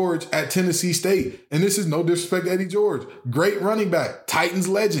Eddie George at Tennessee State. And this is no disrespect to Eddie George. Great running back, Titans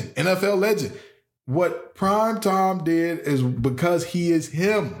legend, NFL legend. What Primetime did is because he is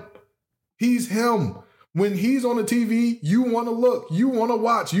him. He's him. When he's on the TV, you want to look, you want to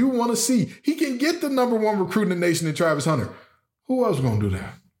watch, you want to see. He can get the number 1 recruit in the nation in Travis Hunter. Who else going to do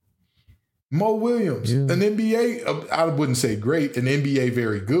that? Mo Williams, an NBA, I wouldn't say great, an NBA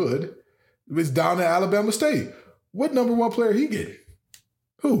very good. It's down at Alabama State. What number 1 player he getting?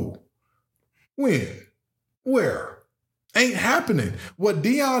 Who? When? Where? Ain't happening. What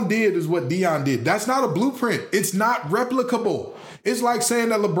Deion did is what Deion did. That's not a blueprint. It's not replicable. It's like saying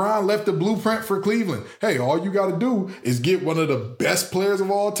that LeBron left the blueprint for Cleveland. Hey, all you got to do is get one of the best players of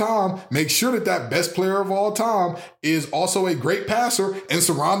all time, make sure that best player of all time is also a great passer, and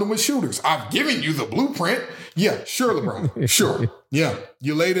surround him with shooters. I've given you the blueprint. Yeah, sure, LeBron. Sure. Yeah,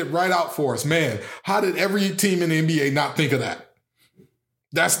 you laid it right out for us. Man, how did every team in the NBA not think of that?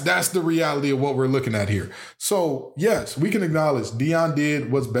 That's the reality of what we're looking at here. So, yes, we can acknowledge Deion did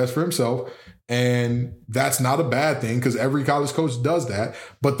what's best for himself, and that's not a bad thing because every college coach does that.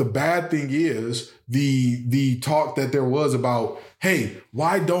 But the bad thing is the talk that there was about, hey,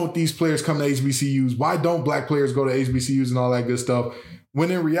 why don't these players come to HBCUs? Why don't black players go to HBCUs and all that good stuff? When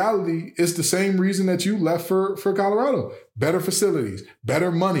in reality, it's the same reason that you left for Colorado. Better facilities,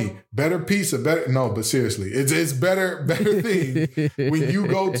 better money, better pizza, but seriously, it's better thing when you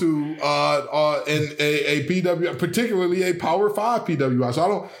go to a PW, particularly a Power 5 PWI.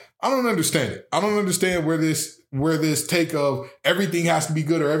 So I don't understand it. I don't understand where this take of everything has to be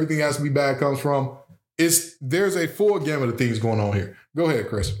good or everything has to be bad comes from. There's a full gamut of things going on here. Go ahead,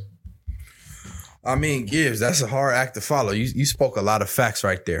 Chris. I mean, Gibbs, that's a hard act to follow. You spoke a lot of facts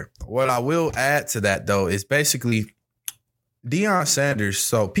right there. What I will add to that, though, is basically Deion Sanders.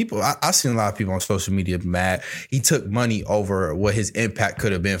 So I've seen a lot of people on social media mad. He took money over what his impact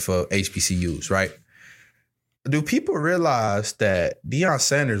could have been for HBCUs, right? Do people realize that Deion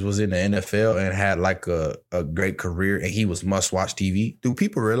Sanders was in the NFL and had like a great career and he was must-watch TV? Do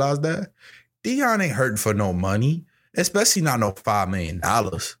people realize that? Deion ain't hurting for no money, especially not no $5 million.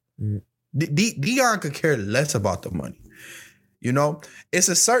 Deion could care less about the money. You know, it's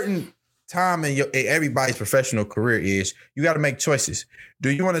a certain time in everybody's professional career is you got to make choices. Do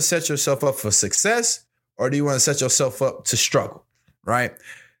you want to set yourself up for success or do you want to set yourself up to struggle? Right?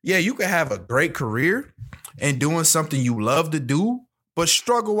 Yeah, you can have a great career and doing something you love to do, but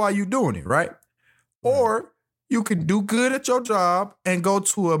struggle while you're doing it, right? Or you can do good at your job and go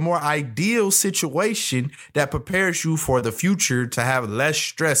to a more ideal situation that prepares you for the future to have less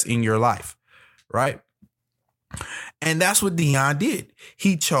stress in your life, right? And that's what Deion did.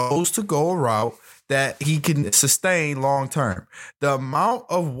 He chose to go a route that he can sustain long term. The amount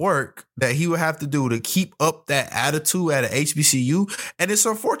of work that he would have to do to keep up that attitude at an HBCU, and it's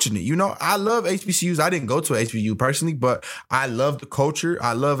unfortunate. You know, I love HBCUs. I didn't go to a HBCU personally, but I love the culture.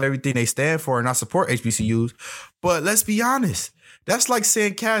 I love everything they stand for, and I support HBCUs. But let's be honest. That's like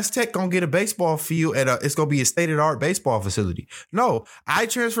saying Cass Tech gonna get a baseball field it's gonna be a state-of-the-art baseball facility. No, I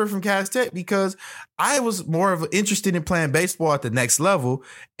transferred from Cass Tech because I was more of interested in playing baseball at the next level,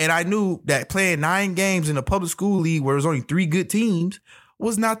 and I knew that playing 9 games in a public school league where there's only 3 good teams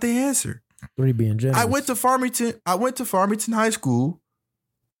was not the answer. 3 being generous. I went to Farmington High School,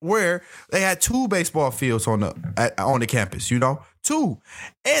 where they had 2 baseball fields on the campus. You know, 2,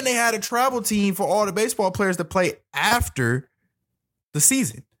 and they had a travel team for all the baseball players to play after the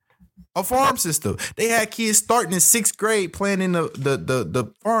season. A farm system. They had kids starting in 6th grade playing in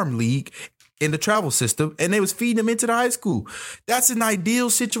the farm league in the travel system, and they was feeding them into the high school. That's an ideal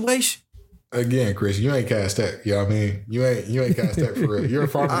situation. Again, Chris, you ain't Cass Tech. You know what I mean? You ain't Cass Tech for real. You're a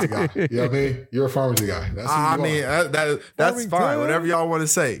pharmacy guy. You know what I mean? You're a pharmacy guy. That's who you are. That's fine. Whatever y'all want to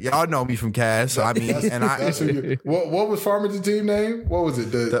say. Y'all know me from Cass. I mean, that's who you. What was Farmington's team name? What was it?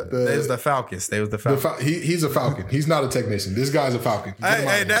 They was the Falcons. They was the Falcons. He's a Falcon. He's not a technician. This guy's a Falcon.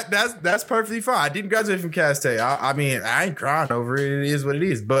 Hey, that's perfectly fine. I didn't graduate from Cass Tech. I mean, I ain't crying over it. It is what it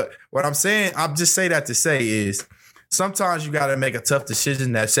is. But what I'm saying, I'm just say that to say is, sometimes you got to make a tough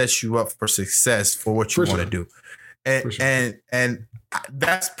decision that sets you up for success for what you want to do. And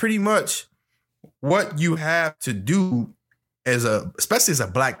that's pretty much what you have to do especially as a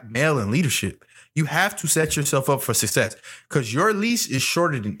black male in leadership. You have to set yourself up for success because your leash is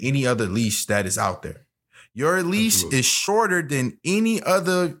shorter than any other leash that is out there. Your leash is shorter than any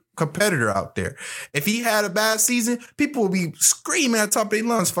other competitor out there. If he had a bad season, people will be screaming at the top of their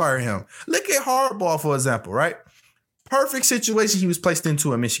lungs, fire him. Look at Harbaugh, for example, right? Perfect situation he was placed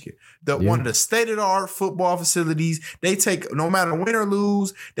into in Michigan. One of the state-of-the-art football facilities. They take, no matter win or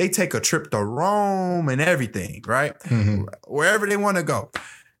lose, they take a trip to Rome and everything, right? Mm-hmm. Wherever they want to go.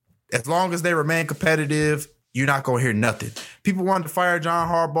 As long as they remain competitive, you're not going to hear nothing. People wanted to fire John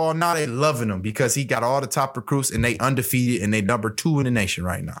Harbaugh. Now they loving him because he got all the top recruits and they undefeated and they number 2 in the nation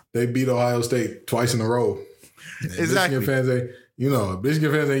right now. They beat Ohio State twice in a row. Exactly.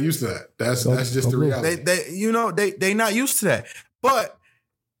 Michigan fans ain't used to that. That's just the reality. They not used to that. But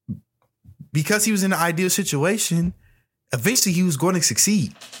because he was in an ideal situation, eventually he was going to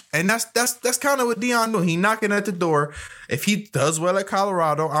succeed. And that's kind of what Deion knew. He knocking at the door. If he does well at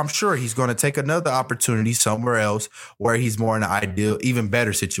Colorado, I'm sure he's going to take another opportunity somewhere else where he's more in an ideal, even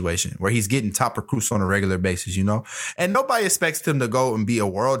better situation, where he's getting top recruits on a regular basis, you know? And nobody expects him to go and be a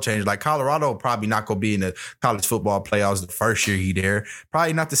world changer. Like Colorado probably not going to be in the college football playoffs the first year he there.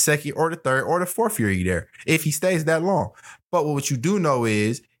 Probably not the second or the third or the fourth year he there, if he stays that long. But what you do know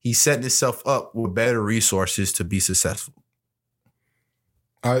is he's setting himself up with better resources to be successful.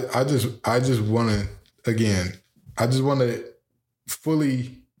 I just want to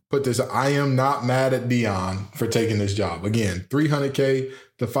fully put this. I am not mad at Deion for taking this job. Again, $300K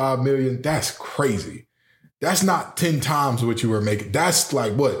to $5 million. That's crazy. That's not 10 times what you were making. That's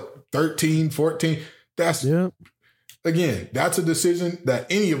like what, 13, 14. Again, that's a decision that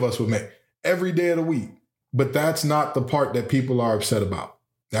any of us would make every day of the week. But that's not the part that people are upset about.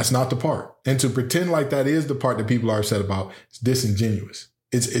 That's not the part. And to pretend like that is the part that people are upset about is disingenuous.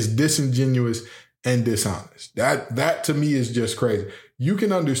 It's disingenuous and dishonest. That to me is just crazy. You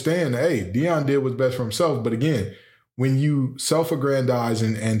can understand, hey, Deion did what's best for himself. But again, when you self-aggrandize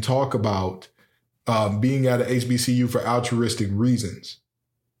and talk about being at an HBCU for altruistic reasons,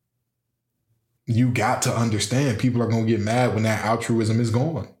 you got to understand people are going to get mad when that altruism is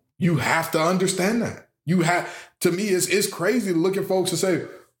gone. You have to understand that. To me, it's crazy to look at folks and say,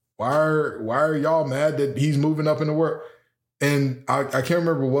 why are y'all mad that he's moving up in the world? And I can't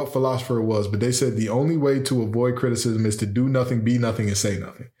remember what philosopher it was, but they said the only way to avoid criticism is to do nothing, be nothing, and say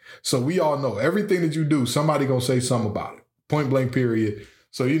nothing. So we all know everything that you do, somebody gonna say something about it. Point blank, period.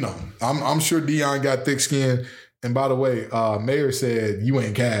 So, I'm sure Deion got thick skin. And by the way, Mayor said, you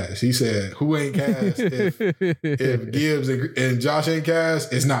ain't Cass. He said, who ain't Cass? If Gibbs and Josh ain't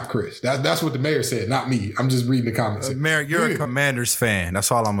Cass, it's not Chris. That's what the mayor said, not me. I'm just reading the comments. Mayor, you're a Commanders fan.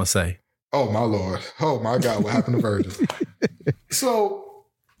 That's all I'm going to say. Oh, my Lord. Oh, my God. What happened to Virgil? So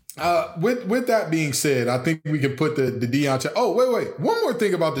With that being said, I think we can put the Deion chapter. Oh, wait. One more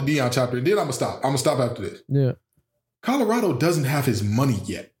thing about the Deion chapter, and then I'm gonna stop after this. Yeah. Colorado doesn't have his money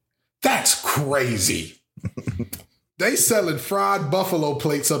yet. That's crazy. They selling fried buffalo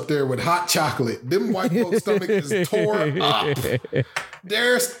plates up there with hot chocolate. Them white folks' stomach is tore up.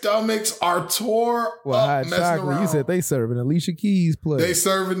 Their stomachs are tore Well, up hot messing chocolate. around. You said they serving Alicia Keys play. They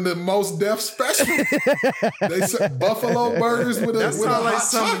serving the most deaf special. They serve buffalo burgers with a, That with a sounds like hot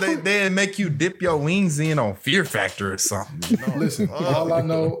something chocolate. they make you dip your wings in on Fear Factor or something. You know? Listen, all I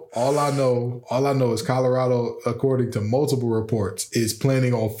know is Colorado, according to multiple reports, is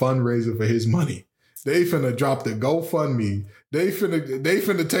planning on fundraising for his money. They finna drop the GoFundMe. They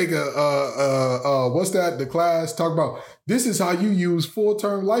finna take what's that? The class talk about this is how you use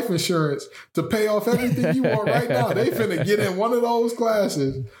full-term life insurance to pay off everything you want right now. They finna get in one of those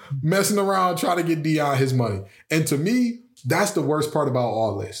classes, messing around trying to get Deion his money. And to me, that's the worst part about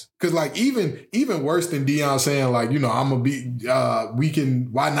all this. Cause like even worse than Deion saying like, I'm gonna be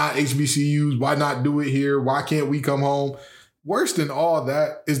why not HBCUs? Why not do it here? Why can't we come home? Worse than all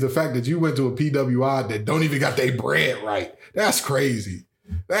that is the fact that you went to a PWI that don't even got their bread right. That's crazy.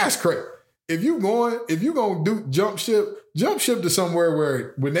 That's crazy. If you gonna do jump ship to somewhere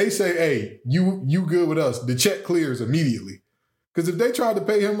where when they say, hey, you good with us, the check clears immediately. Because if they tried to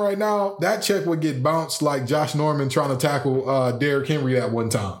pay him right now, that check would get bounced like Josh Norman trying to tackle Derrick Henry that one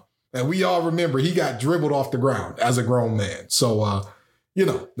time. And we all remember he got dribbled off the ground as a grown man. So,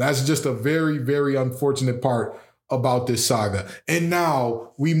 that's just a very, very unfortunate part about this saga. And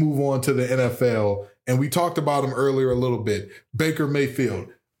now we move on to the NFL. And we talked about him earlier a little bit. Baker Mayfield,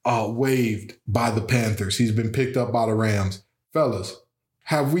 waived by the Panthers. He's been picked up by the Rams. Fellas,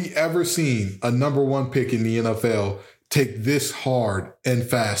 have we ever seen a number one pick in the NFL take this hard and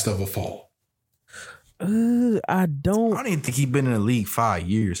fast of a fall? I don't. I don't even think he's been in the league 5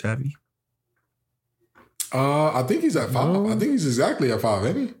 years, have he? I think he's at 5. No. I think he's exactly at 5,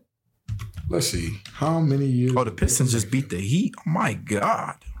 ain't he? Let's see. How many years? Oh, the Pistons just beat the Heat. Oh my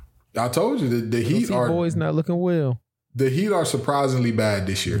God. I told you that the Heat boys not looking well. The Heat are surprisingly bad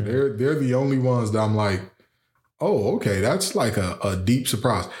this year. They're the only ones that I'm like, oh, okay, that's like a deep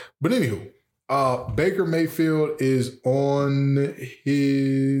surprise. But anywho, Baker Mayfield is on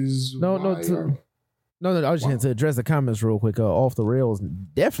his No. I was just going to address the comments real quick. Off the rails,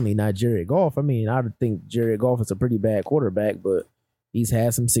 definitely not Jared Goff. I mean, I think Jared Goff is a pretty bad quarterback, but he's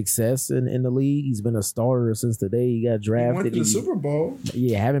had some success in the league. He's been a starter since the day he got drafted. He went to the Super Bowl.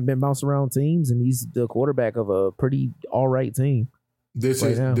 Yeah, haven't been bounced around teams, and he's the quarterback of a pretty all right team. This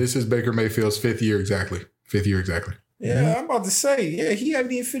is Baker Mayfield's 5th year exactly. 5th year exactly. Yeah, I'm about to say, he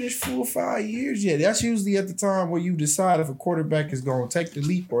haven't even finished full 5 years yet. That's usually at the time where you decide if a quarterback is going to take the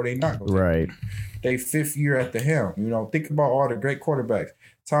leap or they not going to. Right. They 5th year at the helm. Think about all the great quarterbacks.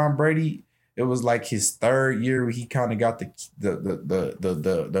 Tom Brady, it was like his 3rd year where he kind of got the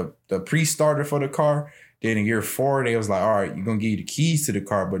pre-starter for the car. Then in year 4, they was like, all right, you're going to give you the keys to the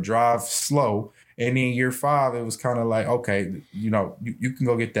car, but drive slow. And then year 5, it was kind of like, okay, you can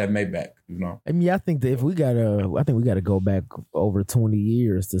go get that Maybach, I mean, I think that if we gotta go back over 20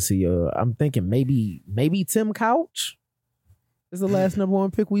 years to see. I'm thinking maybe Tim Couch is the last number one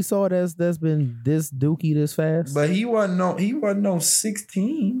pick we saw that's been this dookie this fast. But he wasn't no 6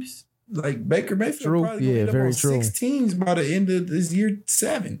 teams. Like Baker Mayfield True. probably Yeah, gonna end up very on true. 6 teams by the end of this year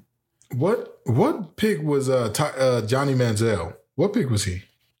 7. What pick was Johnny Manziel? What pick was he?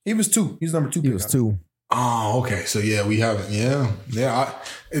 He was 2. He was number 2. He was 2. Oh, okay. So yeah, we haven't. Yeah.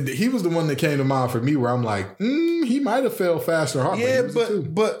 He was the one that came to mind for me where I'm like, he might have fell faster hard. Yeah,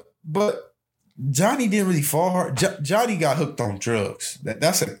 but Johnny didn't really fall hard. Johnny got hooked on drugs.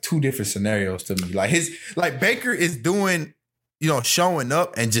 That's like 2 different scenarios to me. Like Baker is doing, showing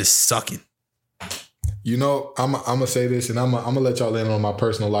up and just sucking. I'm gonna say this, and I'm gonna let y'all in on my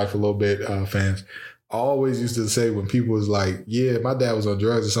personal life a little bit, fans. I always used to say when people was like, yeah, my dad was on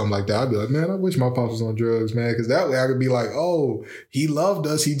drugs or something like that, I'd be like, man, I wish my pops was on drugs, man. Because that way I could be like, oh, he loved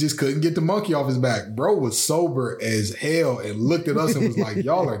us. He just couldn't get the monkey off his back. Bro was sober as hell and looked at us and was like,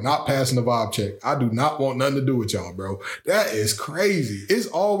 y'all are not passing the vibe check. I do not want nothing to do with y'all, bro. That is crazy. It's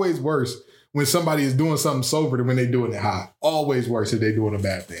always worse when somebody is doing something sober than when they're doing it high. Always worse if they're doing a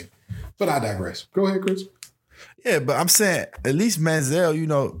bad thing. But I digress. Go ahead, Chris. Yeah, but I'm saying at least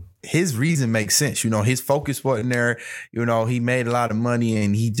Manziel, his reason makes sense. His focus wasn't there. He made a lot of money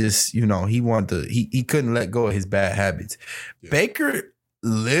and he just, he wanted he couldn't let go of his bad habits. Yeah. Baker,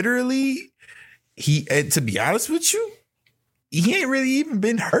 literally, to be honest with you, he ain't really even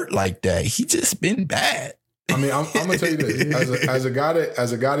been hurt like that. He just been bad. I mean, I'm gonna tell you this: as a guy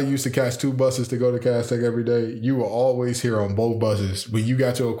that used to catch 2 buses to go to Cass Tech every day, you will always hear on both buses when you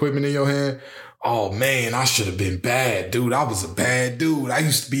got your equipment in your hand. Oh man, I should have been bad, dude. I was a bad dude. I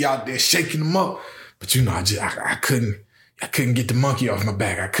used to be out there shaking them up, but I couldn't get the monkey off my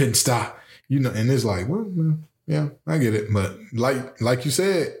back. I couldn't stop, And it's like, well, yeah, I get it, but like you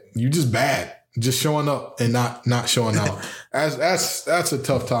said, you just bad. Just showing up and not showing out. That's a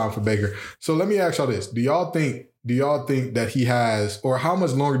tough time for Baker. So let me ask y'all this. Do y'all think that he has, or how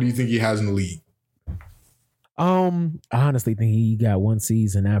much longer do you think he has in the league? I honestly think he got 1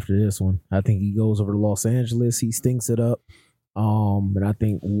 season after this one. I think he goes over to Los Angeles. He stinks it up. And I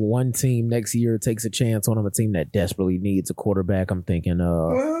think one team next year takes a chance on him, a team that desperately needs a quarterback. I'm thinking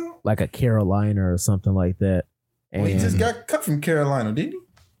like a Carolina or something like that. And he just got cut from Carolina, didn't he?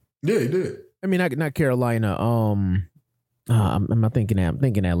 Yeah, he did. I mean, not Carolina. I'm thinking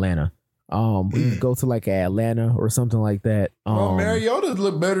Atlanta. We could go to like Atlanta or something like that. Well, Mariota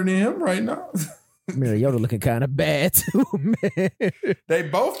look better than him right now. Mariota looking kind of bad too, man. They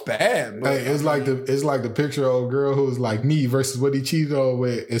both bad. But hey, it's like the picture of a girl who was like me versus what he cheated on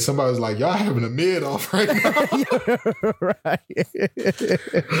with, and somebody was like, "Y'all having a mid off right now." Right.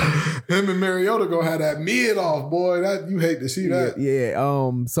 Him and Mariota gonna have that mid off, boy. That you hate to see that. Yeah.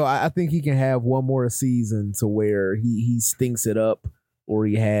 So I think he can have one more season to where he stinks it up, or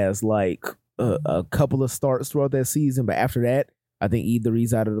he has like a couple of starts throughout that season, but after that, I think either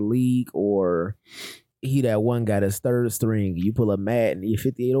he's out of the league or he that one guy that's third string. You pull up Matt and you're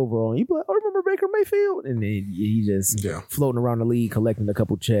 58 overall. And you be like, "Oh, remember Baker Mayfield?" And then he just floating around the league collecting a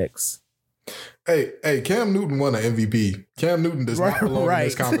couple checks. Hey, Cam Newton won an MVP. Cam Newton does not belong in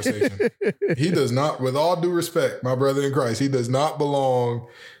this conversation. He does not, with all due respect, my brother in Christ, he does not belong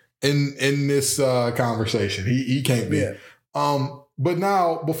in this conversation. He can't be. Yeah. But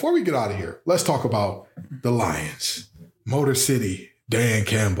now, before we get out of here, let's talk about the Lions. Motor City, Dan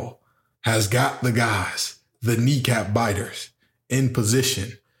Campbell, has got the guys, the kneecap biters, in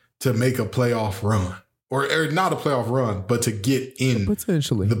position to make a playoff run. Or not a playoff run, but to get in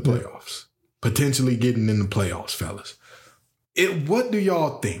potentially the playoffs. Potentially getting in the playoffs, fellas. What do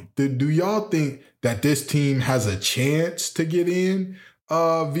y'all think? Do y'all think that this team has a chance to get in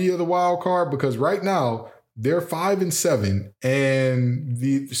via the wild card? Because right now, they're 5-7,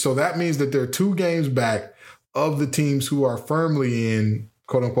 and so that means that they're 2 games back of the teams who are firmly in,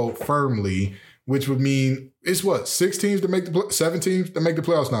 quote unquote, firmly, which would mean it's 6 teams to make 7 teams to make the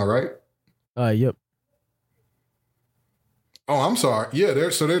playoffs now, right? Yep. Oh, I'm sorry. Yeah,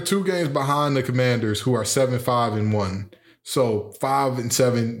 they're 2 games behind the Commanders, who are 7-5-1. So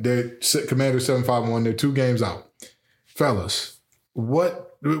 5-7. They're Commanders 7-5-1. They're 2 games out, fellas. What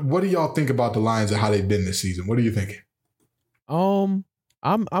do y'all think about the Lions and how they've been this season? What are you thinking?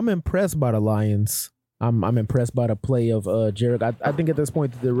 I'm impressed by the Lions. I'm impressed by the play of Jared. I think at this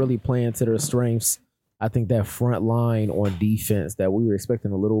point they're really playing to their strengths. I think that front line on defense that we were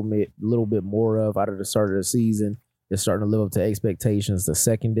expecting a little bit more of out of the start of the season is starting to live up to expectations. The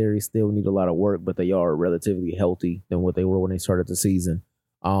secondary still need a lot of work, but they are relatively healthy than what they were when they started the season.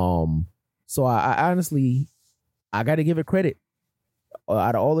 So I honestly, I got to give it credit.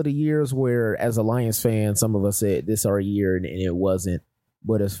 Out of all of the years where, as a Lions fan, some of us said this our year and it wasn't.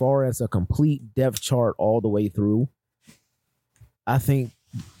 But as far as a complete depth chart all the way through, I think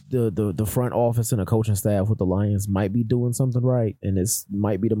the front office and the coaching staff with the Lions might be doing something right. And this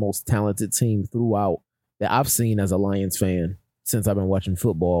might be the most talented team throughout that I've seen as a Lions fan since I've been watching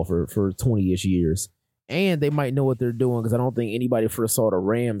football for 20-ish years. And they might know what they're doing because I don't think anybody first saw the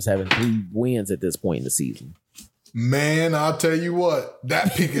Rams having 3 wins at this point in the season. Man, I'll tell you what,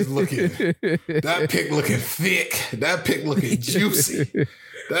 that pick is looking thick. That pick looking juicy.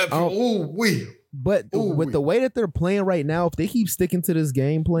 But with the way that they're playing right now, if they keep sticking to this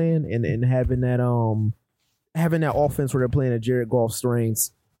game plan and having that offense where they're playing at Jared Goff's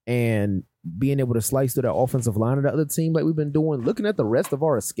strengths and being able to slice through the offensive line of the other team like we've been doing, looking at the rest of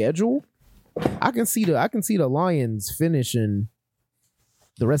our schedule, I can see the Lions finishing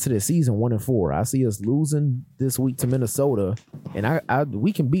the rest of the season 1-4. I see us losing this week to Minnesota, and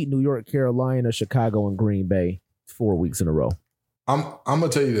we can beat New York, Carolina, Chicago, and Green Bay 4 weeks in a row. I'm gonna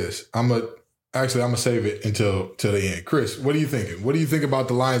tell you this. I'm gonna save it until the end. Chris, what are you thinking? What do you think about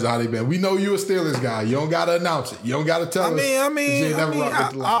the Lions? How they been? We know you a Steelers guy. You don't gotta announce it. You don't gotta tell us.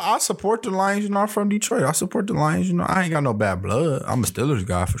 I support the Lions. I'm from Detroit. I support the Lions. I ain't got no bad blood. I'm a Steelers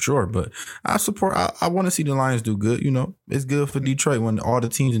guy for sure, but I support. I want to see the Lions do good. It's good for Detroit when all the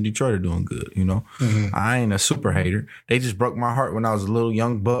teams in Detroit are doing good. I ain't a super hater. They just broke my heart when I was a little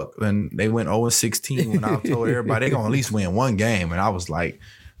young buck and they went 0-16 when I told everybody they gonna at least win 1 game, and I was like,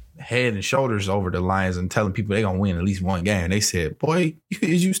 head and shoulders over the Lions and telling people they're gonna win at least one game. They said, "Boy,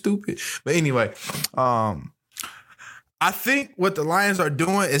 is you stupid?" But anyway, I think what the Lions are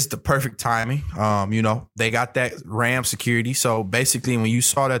doing is the perfect timing. They got that Ram security. So basically, when you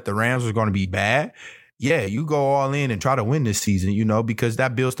saw that the Rams were going to be bad, yeah, you go all in and try to win this season, because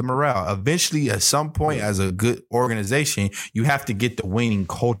that builds the morale. Eventually, at some point, as a good organization, you have to get the winning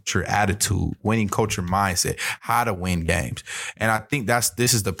culture attitude, winning culture mindset, how to win games. And I think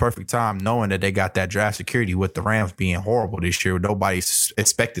this is the perfect time, knowing that they got that draft security with the Rams being horrible this year. Nobody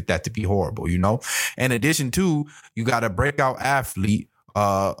expected that to be horrible, In addition to, you got a breakout athlete,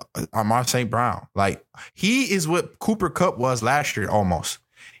 Amon St. Brown. Like, he is what Cooper Kupp was last year almost.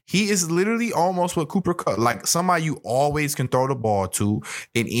 He is literally almost what Cooper Kupp, like somebody you always can throw the ball to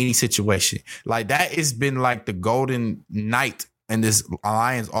in any situation. Like, that has been like the golden knight in this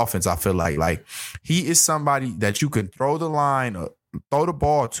Lions offense, I feel like. Like, he is somebody that you can throw the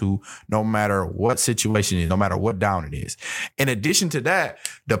ball to no matter what situation it is, no matter what down it is. In addition to that,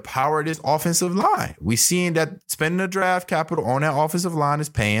 the power of this offensive line. We seeing that spending the draft capital on that offensive line is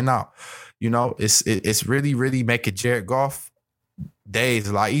paying out. It's really, really making Jared Goff days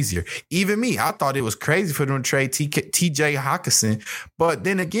a lot easier. Even me, I thought it was crazy for them to trade TJ Hawkinson, but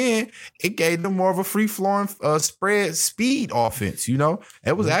then again, it gave them more of a free-flowing spread speed offense.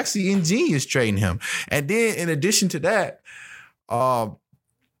 It was actually ingenious trading him. And then in addition to that,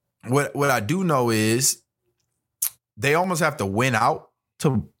 what I do know is they almost have to win out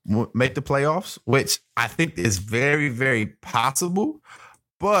to make the playoffs, which I think is very, very possible.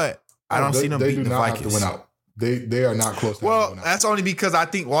 But I don't see them beating the Vikings. Have to win out. They are not close to Well, that's only because I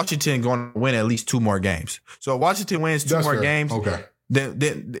think Washington going to win at least 2 more games. So if Washington wins 2 more games. Okay.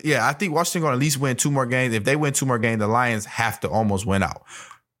 Then I think Washington going to at least win 2 more games. If they win 2 more games, the Lions have to almost win out.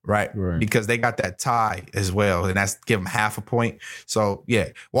 Right? Because they got that tie as well, and that's give them half a point. So, yeah,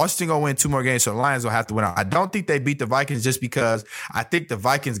 Washington going to win 2 more games, so the Lions will have to win out. I don't think they beat the Vikings just because I think the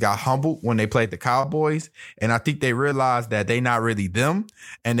Vikings got humbled when they played the Cowboys, and I think they realized that they not really them,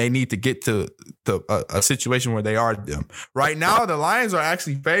 and they need to get to a situation where they are them. Right now, the Lions are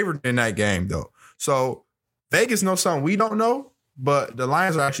actually favored in that game, though. So, Vegas knows something we don't know, but the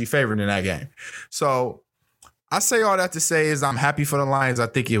Lions are actually favored in that game. So, I say all that to say is I'm happy for the Lions. I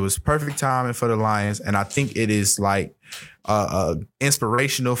think it was perfect timing for the Lions, and I think it is like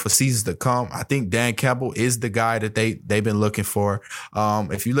inspirational for seasons to come. I think Dan Campbell is the guy that they've been looking for.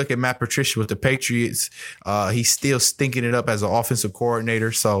 If you look at Matt Patricia with the Patriots, he's still stinking it up as an offensive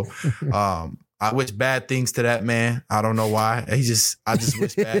coordinator. So I wish bad things to that man. I don't know why. I just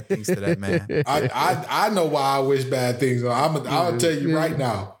wish bad things to that man. I know why I wish bad things. I'll tell you right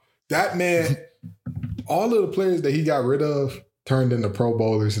now. That man, all of the players that he got rid of turned into Pro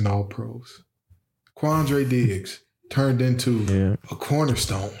Bowlers and All Pros. Quandre Diggs turned into a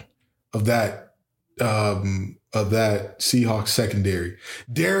cornerstone of that Seahawks secondary.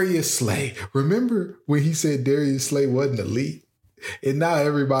 Darius Slay. Remember when he said Darius Slay wasn't elite? And now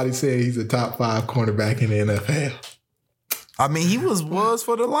everybody's saying he's a top 5 cornerback in the NFL. I mean, he was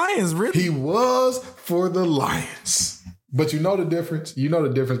for the Lions, really. He was for the Lions. But you know the difference? You know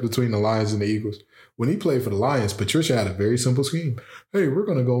the difference between the Lions and the Eagles? When he played for the Lions, Patricia had a very simple scheme. Hey, we're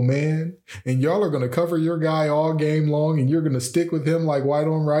going to go man, and y'all are going to cover your guy all game long, and you're going to stick with him like white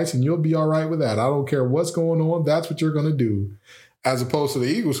on rice, and you'll be all right with that. I don't care what's going on. That's what you're going to do. As opposed to the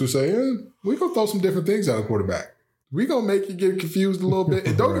Eagles who say, we're going to throw some different things at a quarterback. We're going to make you get confused a little bit.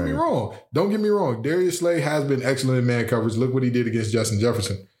 And don't get me wrong. Don't get me wrong. Darius Slay has been excellent in man coverage. Look what he did against Justin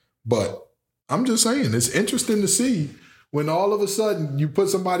Jefferson. But I'm just saying, it's interesting to see when all of a sudden you put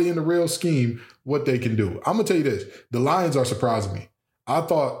somebody in the real scheme, what they can do. I'm going to tell you this. The Lions are surprising me. I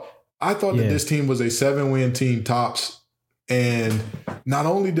thought that this team was a 7-win team tops. And not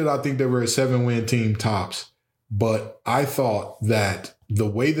only did I think they were a 7-win team tops, but I thought that the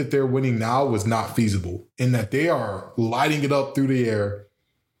way that they're winning now was not feasible in that they are lighting it up through the air.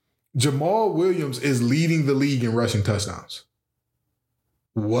 Jamal Williams is leading the league in rushing touchdowns.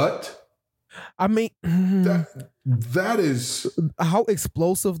 What? I mean, that is how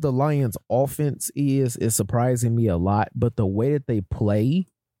explosive the Lions offense is surprising me a lot, but the way that they play,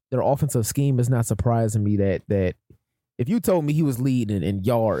 their offensive scheme is not surprising me that if you told me he was leading in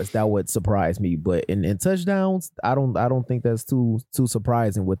yards, that would surprise me, but in touchdowns, I don't think that's too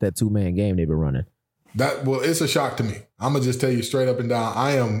surprising with that 2-man game they've been running. It's a shock to me. I'm gonna just tell you straight up and down.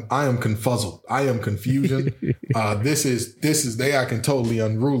 I am confuzzled. I am confusion. This is they acting totally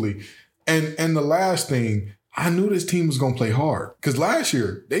unruly. And the last thing, I knew this team was going to play hard because last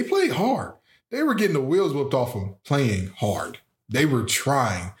year they played hard. They were getting the wheels whipped off them playing hard. They were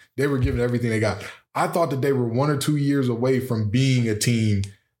trying. They were giving everything they got. I thought that they were 1 or 2 years away from being a team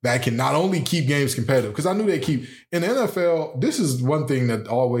that can not only keep games competitive, because I knew they keep in the NFL. This is one thing that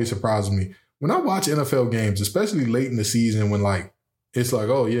always surprises me when I watch NFL games, especially late in the season when like it's like,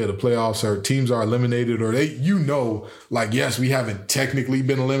 oh yeah, the playoffs are teams are eliminated, or they, like yes, we haven't technically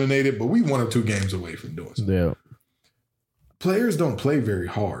been eliminated, but we 1 or 2 games away from doing so. Yeah. Players don't play very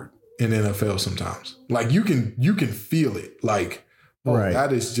hard in NFL sometimes. Like you can feel it. Like, oh, Right.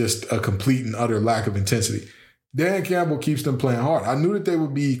 that is just a complete and utter lack of intensity. Dan Campbell keeps them playing hard. I knew that they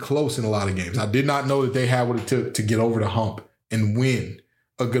would be close in a lot of games. I did not know that they had what it took to get over the hump and win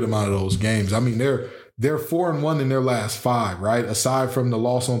a good amount of those games. I mean, they're 4-1 in their last 5, right? Aside from the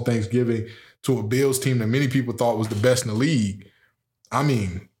loss on Thanksgiving to a Bills team that many people thought was the best in the league. I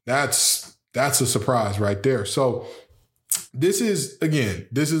mean, that's a surprise right there. So this is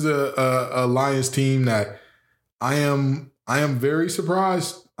a Lions team that I am very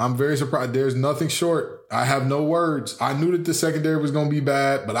surprised. I'm very surprised. There's nothing short. I have no words. I knew that the secondary was going to be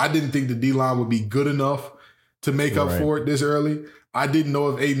bad, but I didn't think the D-line would be good enough to make up for it this early. I didn't know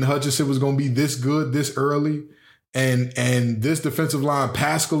if Aiden Hutchinson was going to be this good this early. And this defensive line,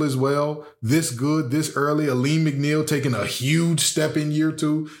 Pascal as well, this good, this early. Aleem McNeil taking a huge step in year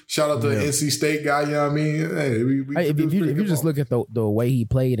 2. Shout out to the NC State guy, you know what I mean? Hey, If you just look at the way he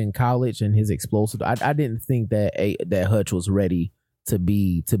played in college and his explosive, I didn't think that Hutch was ready to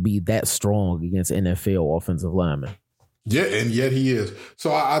be that strong against NFL offensive linemen. Yeah, and yet he is.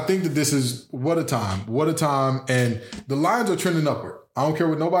 So I think that this is what a time. And the Lions are trending upward. I don't care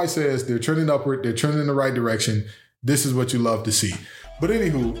what nobody says. They're trending upward. They're trending in the right direction. This is what you love to see. But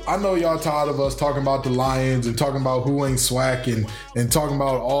anywho, I know y'all tired of us talking about the Lions and talking about who ain't swag and talking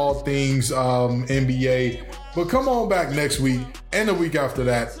about all things NBA. But come on back next week and the week after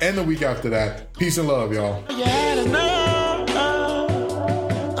that and the week after that. Peace and love, y'all. You had enough.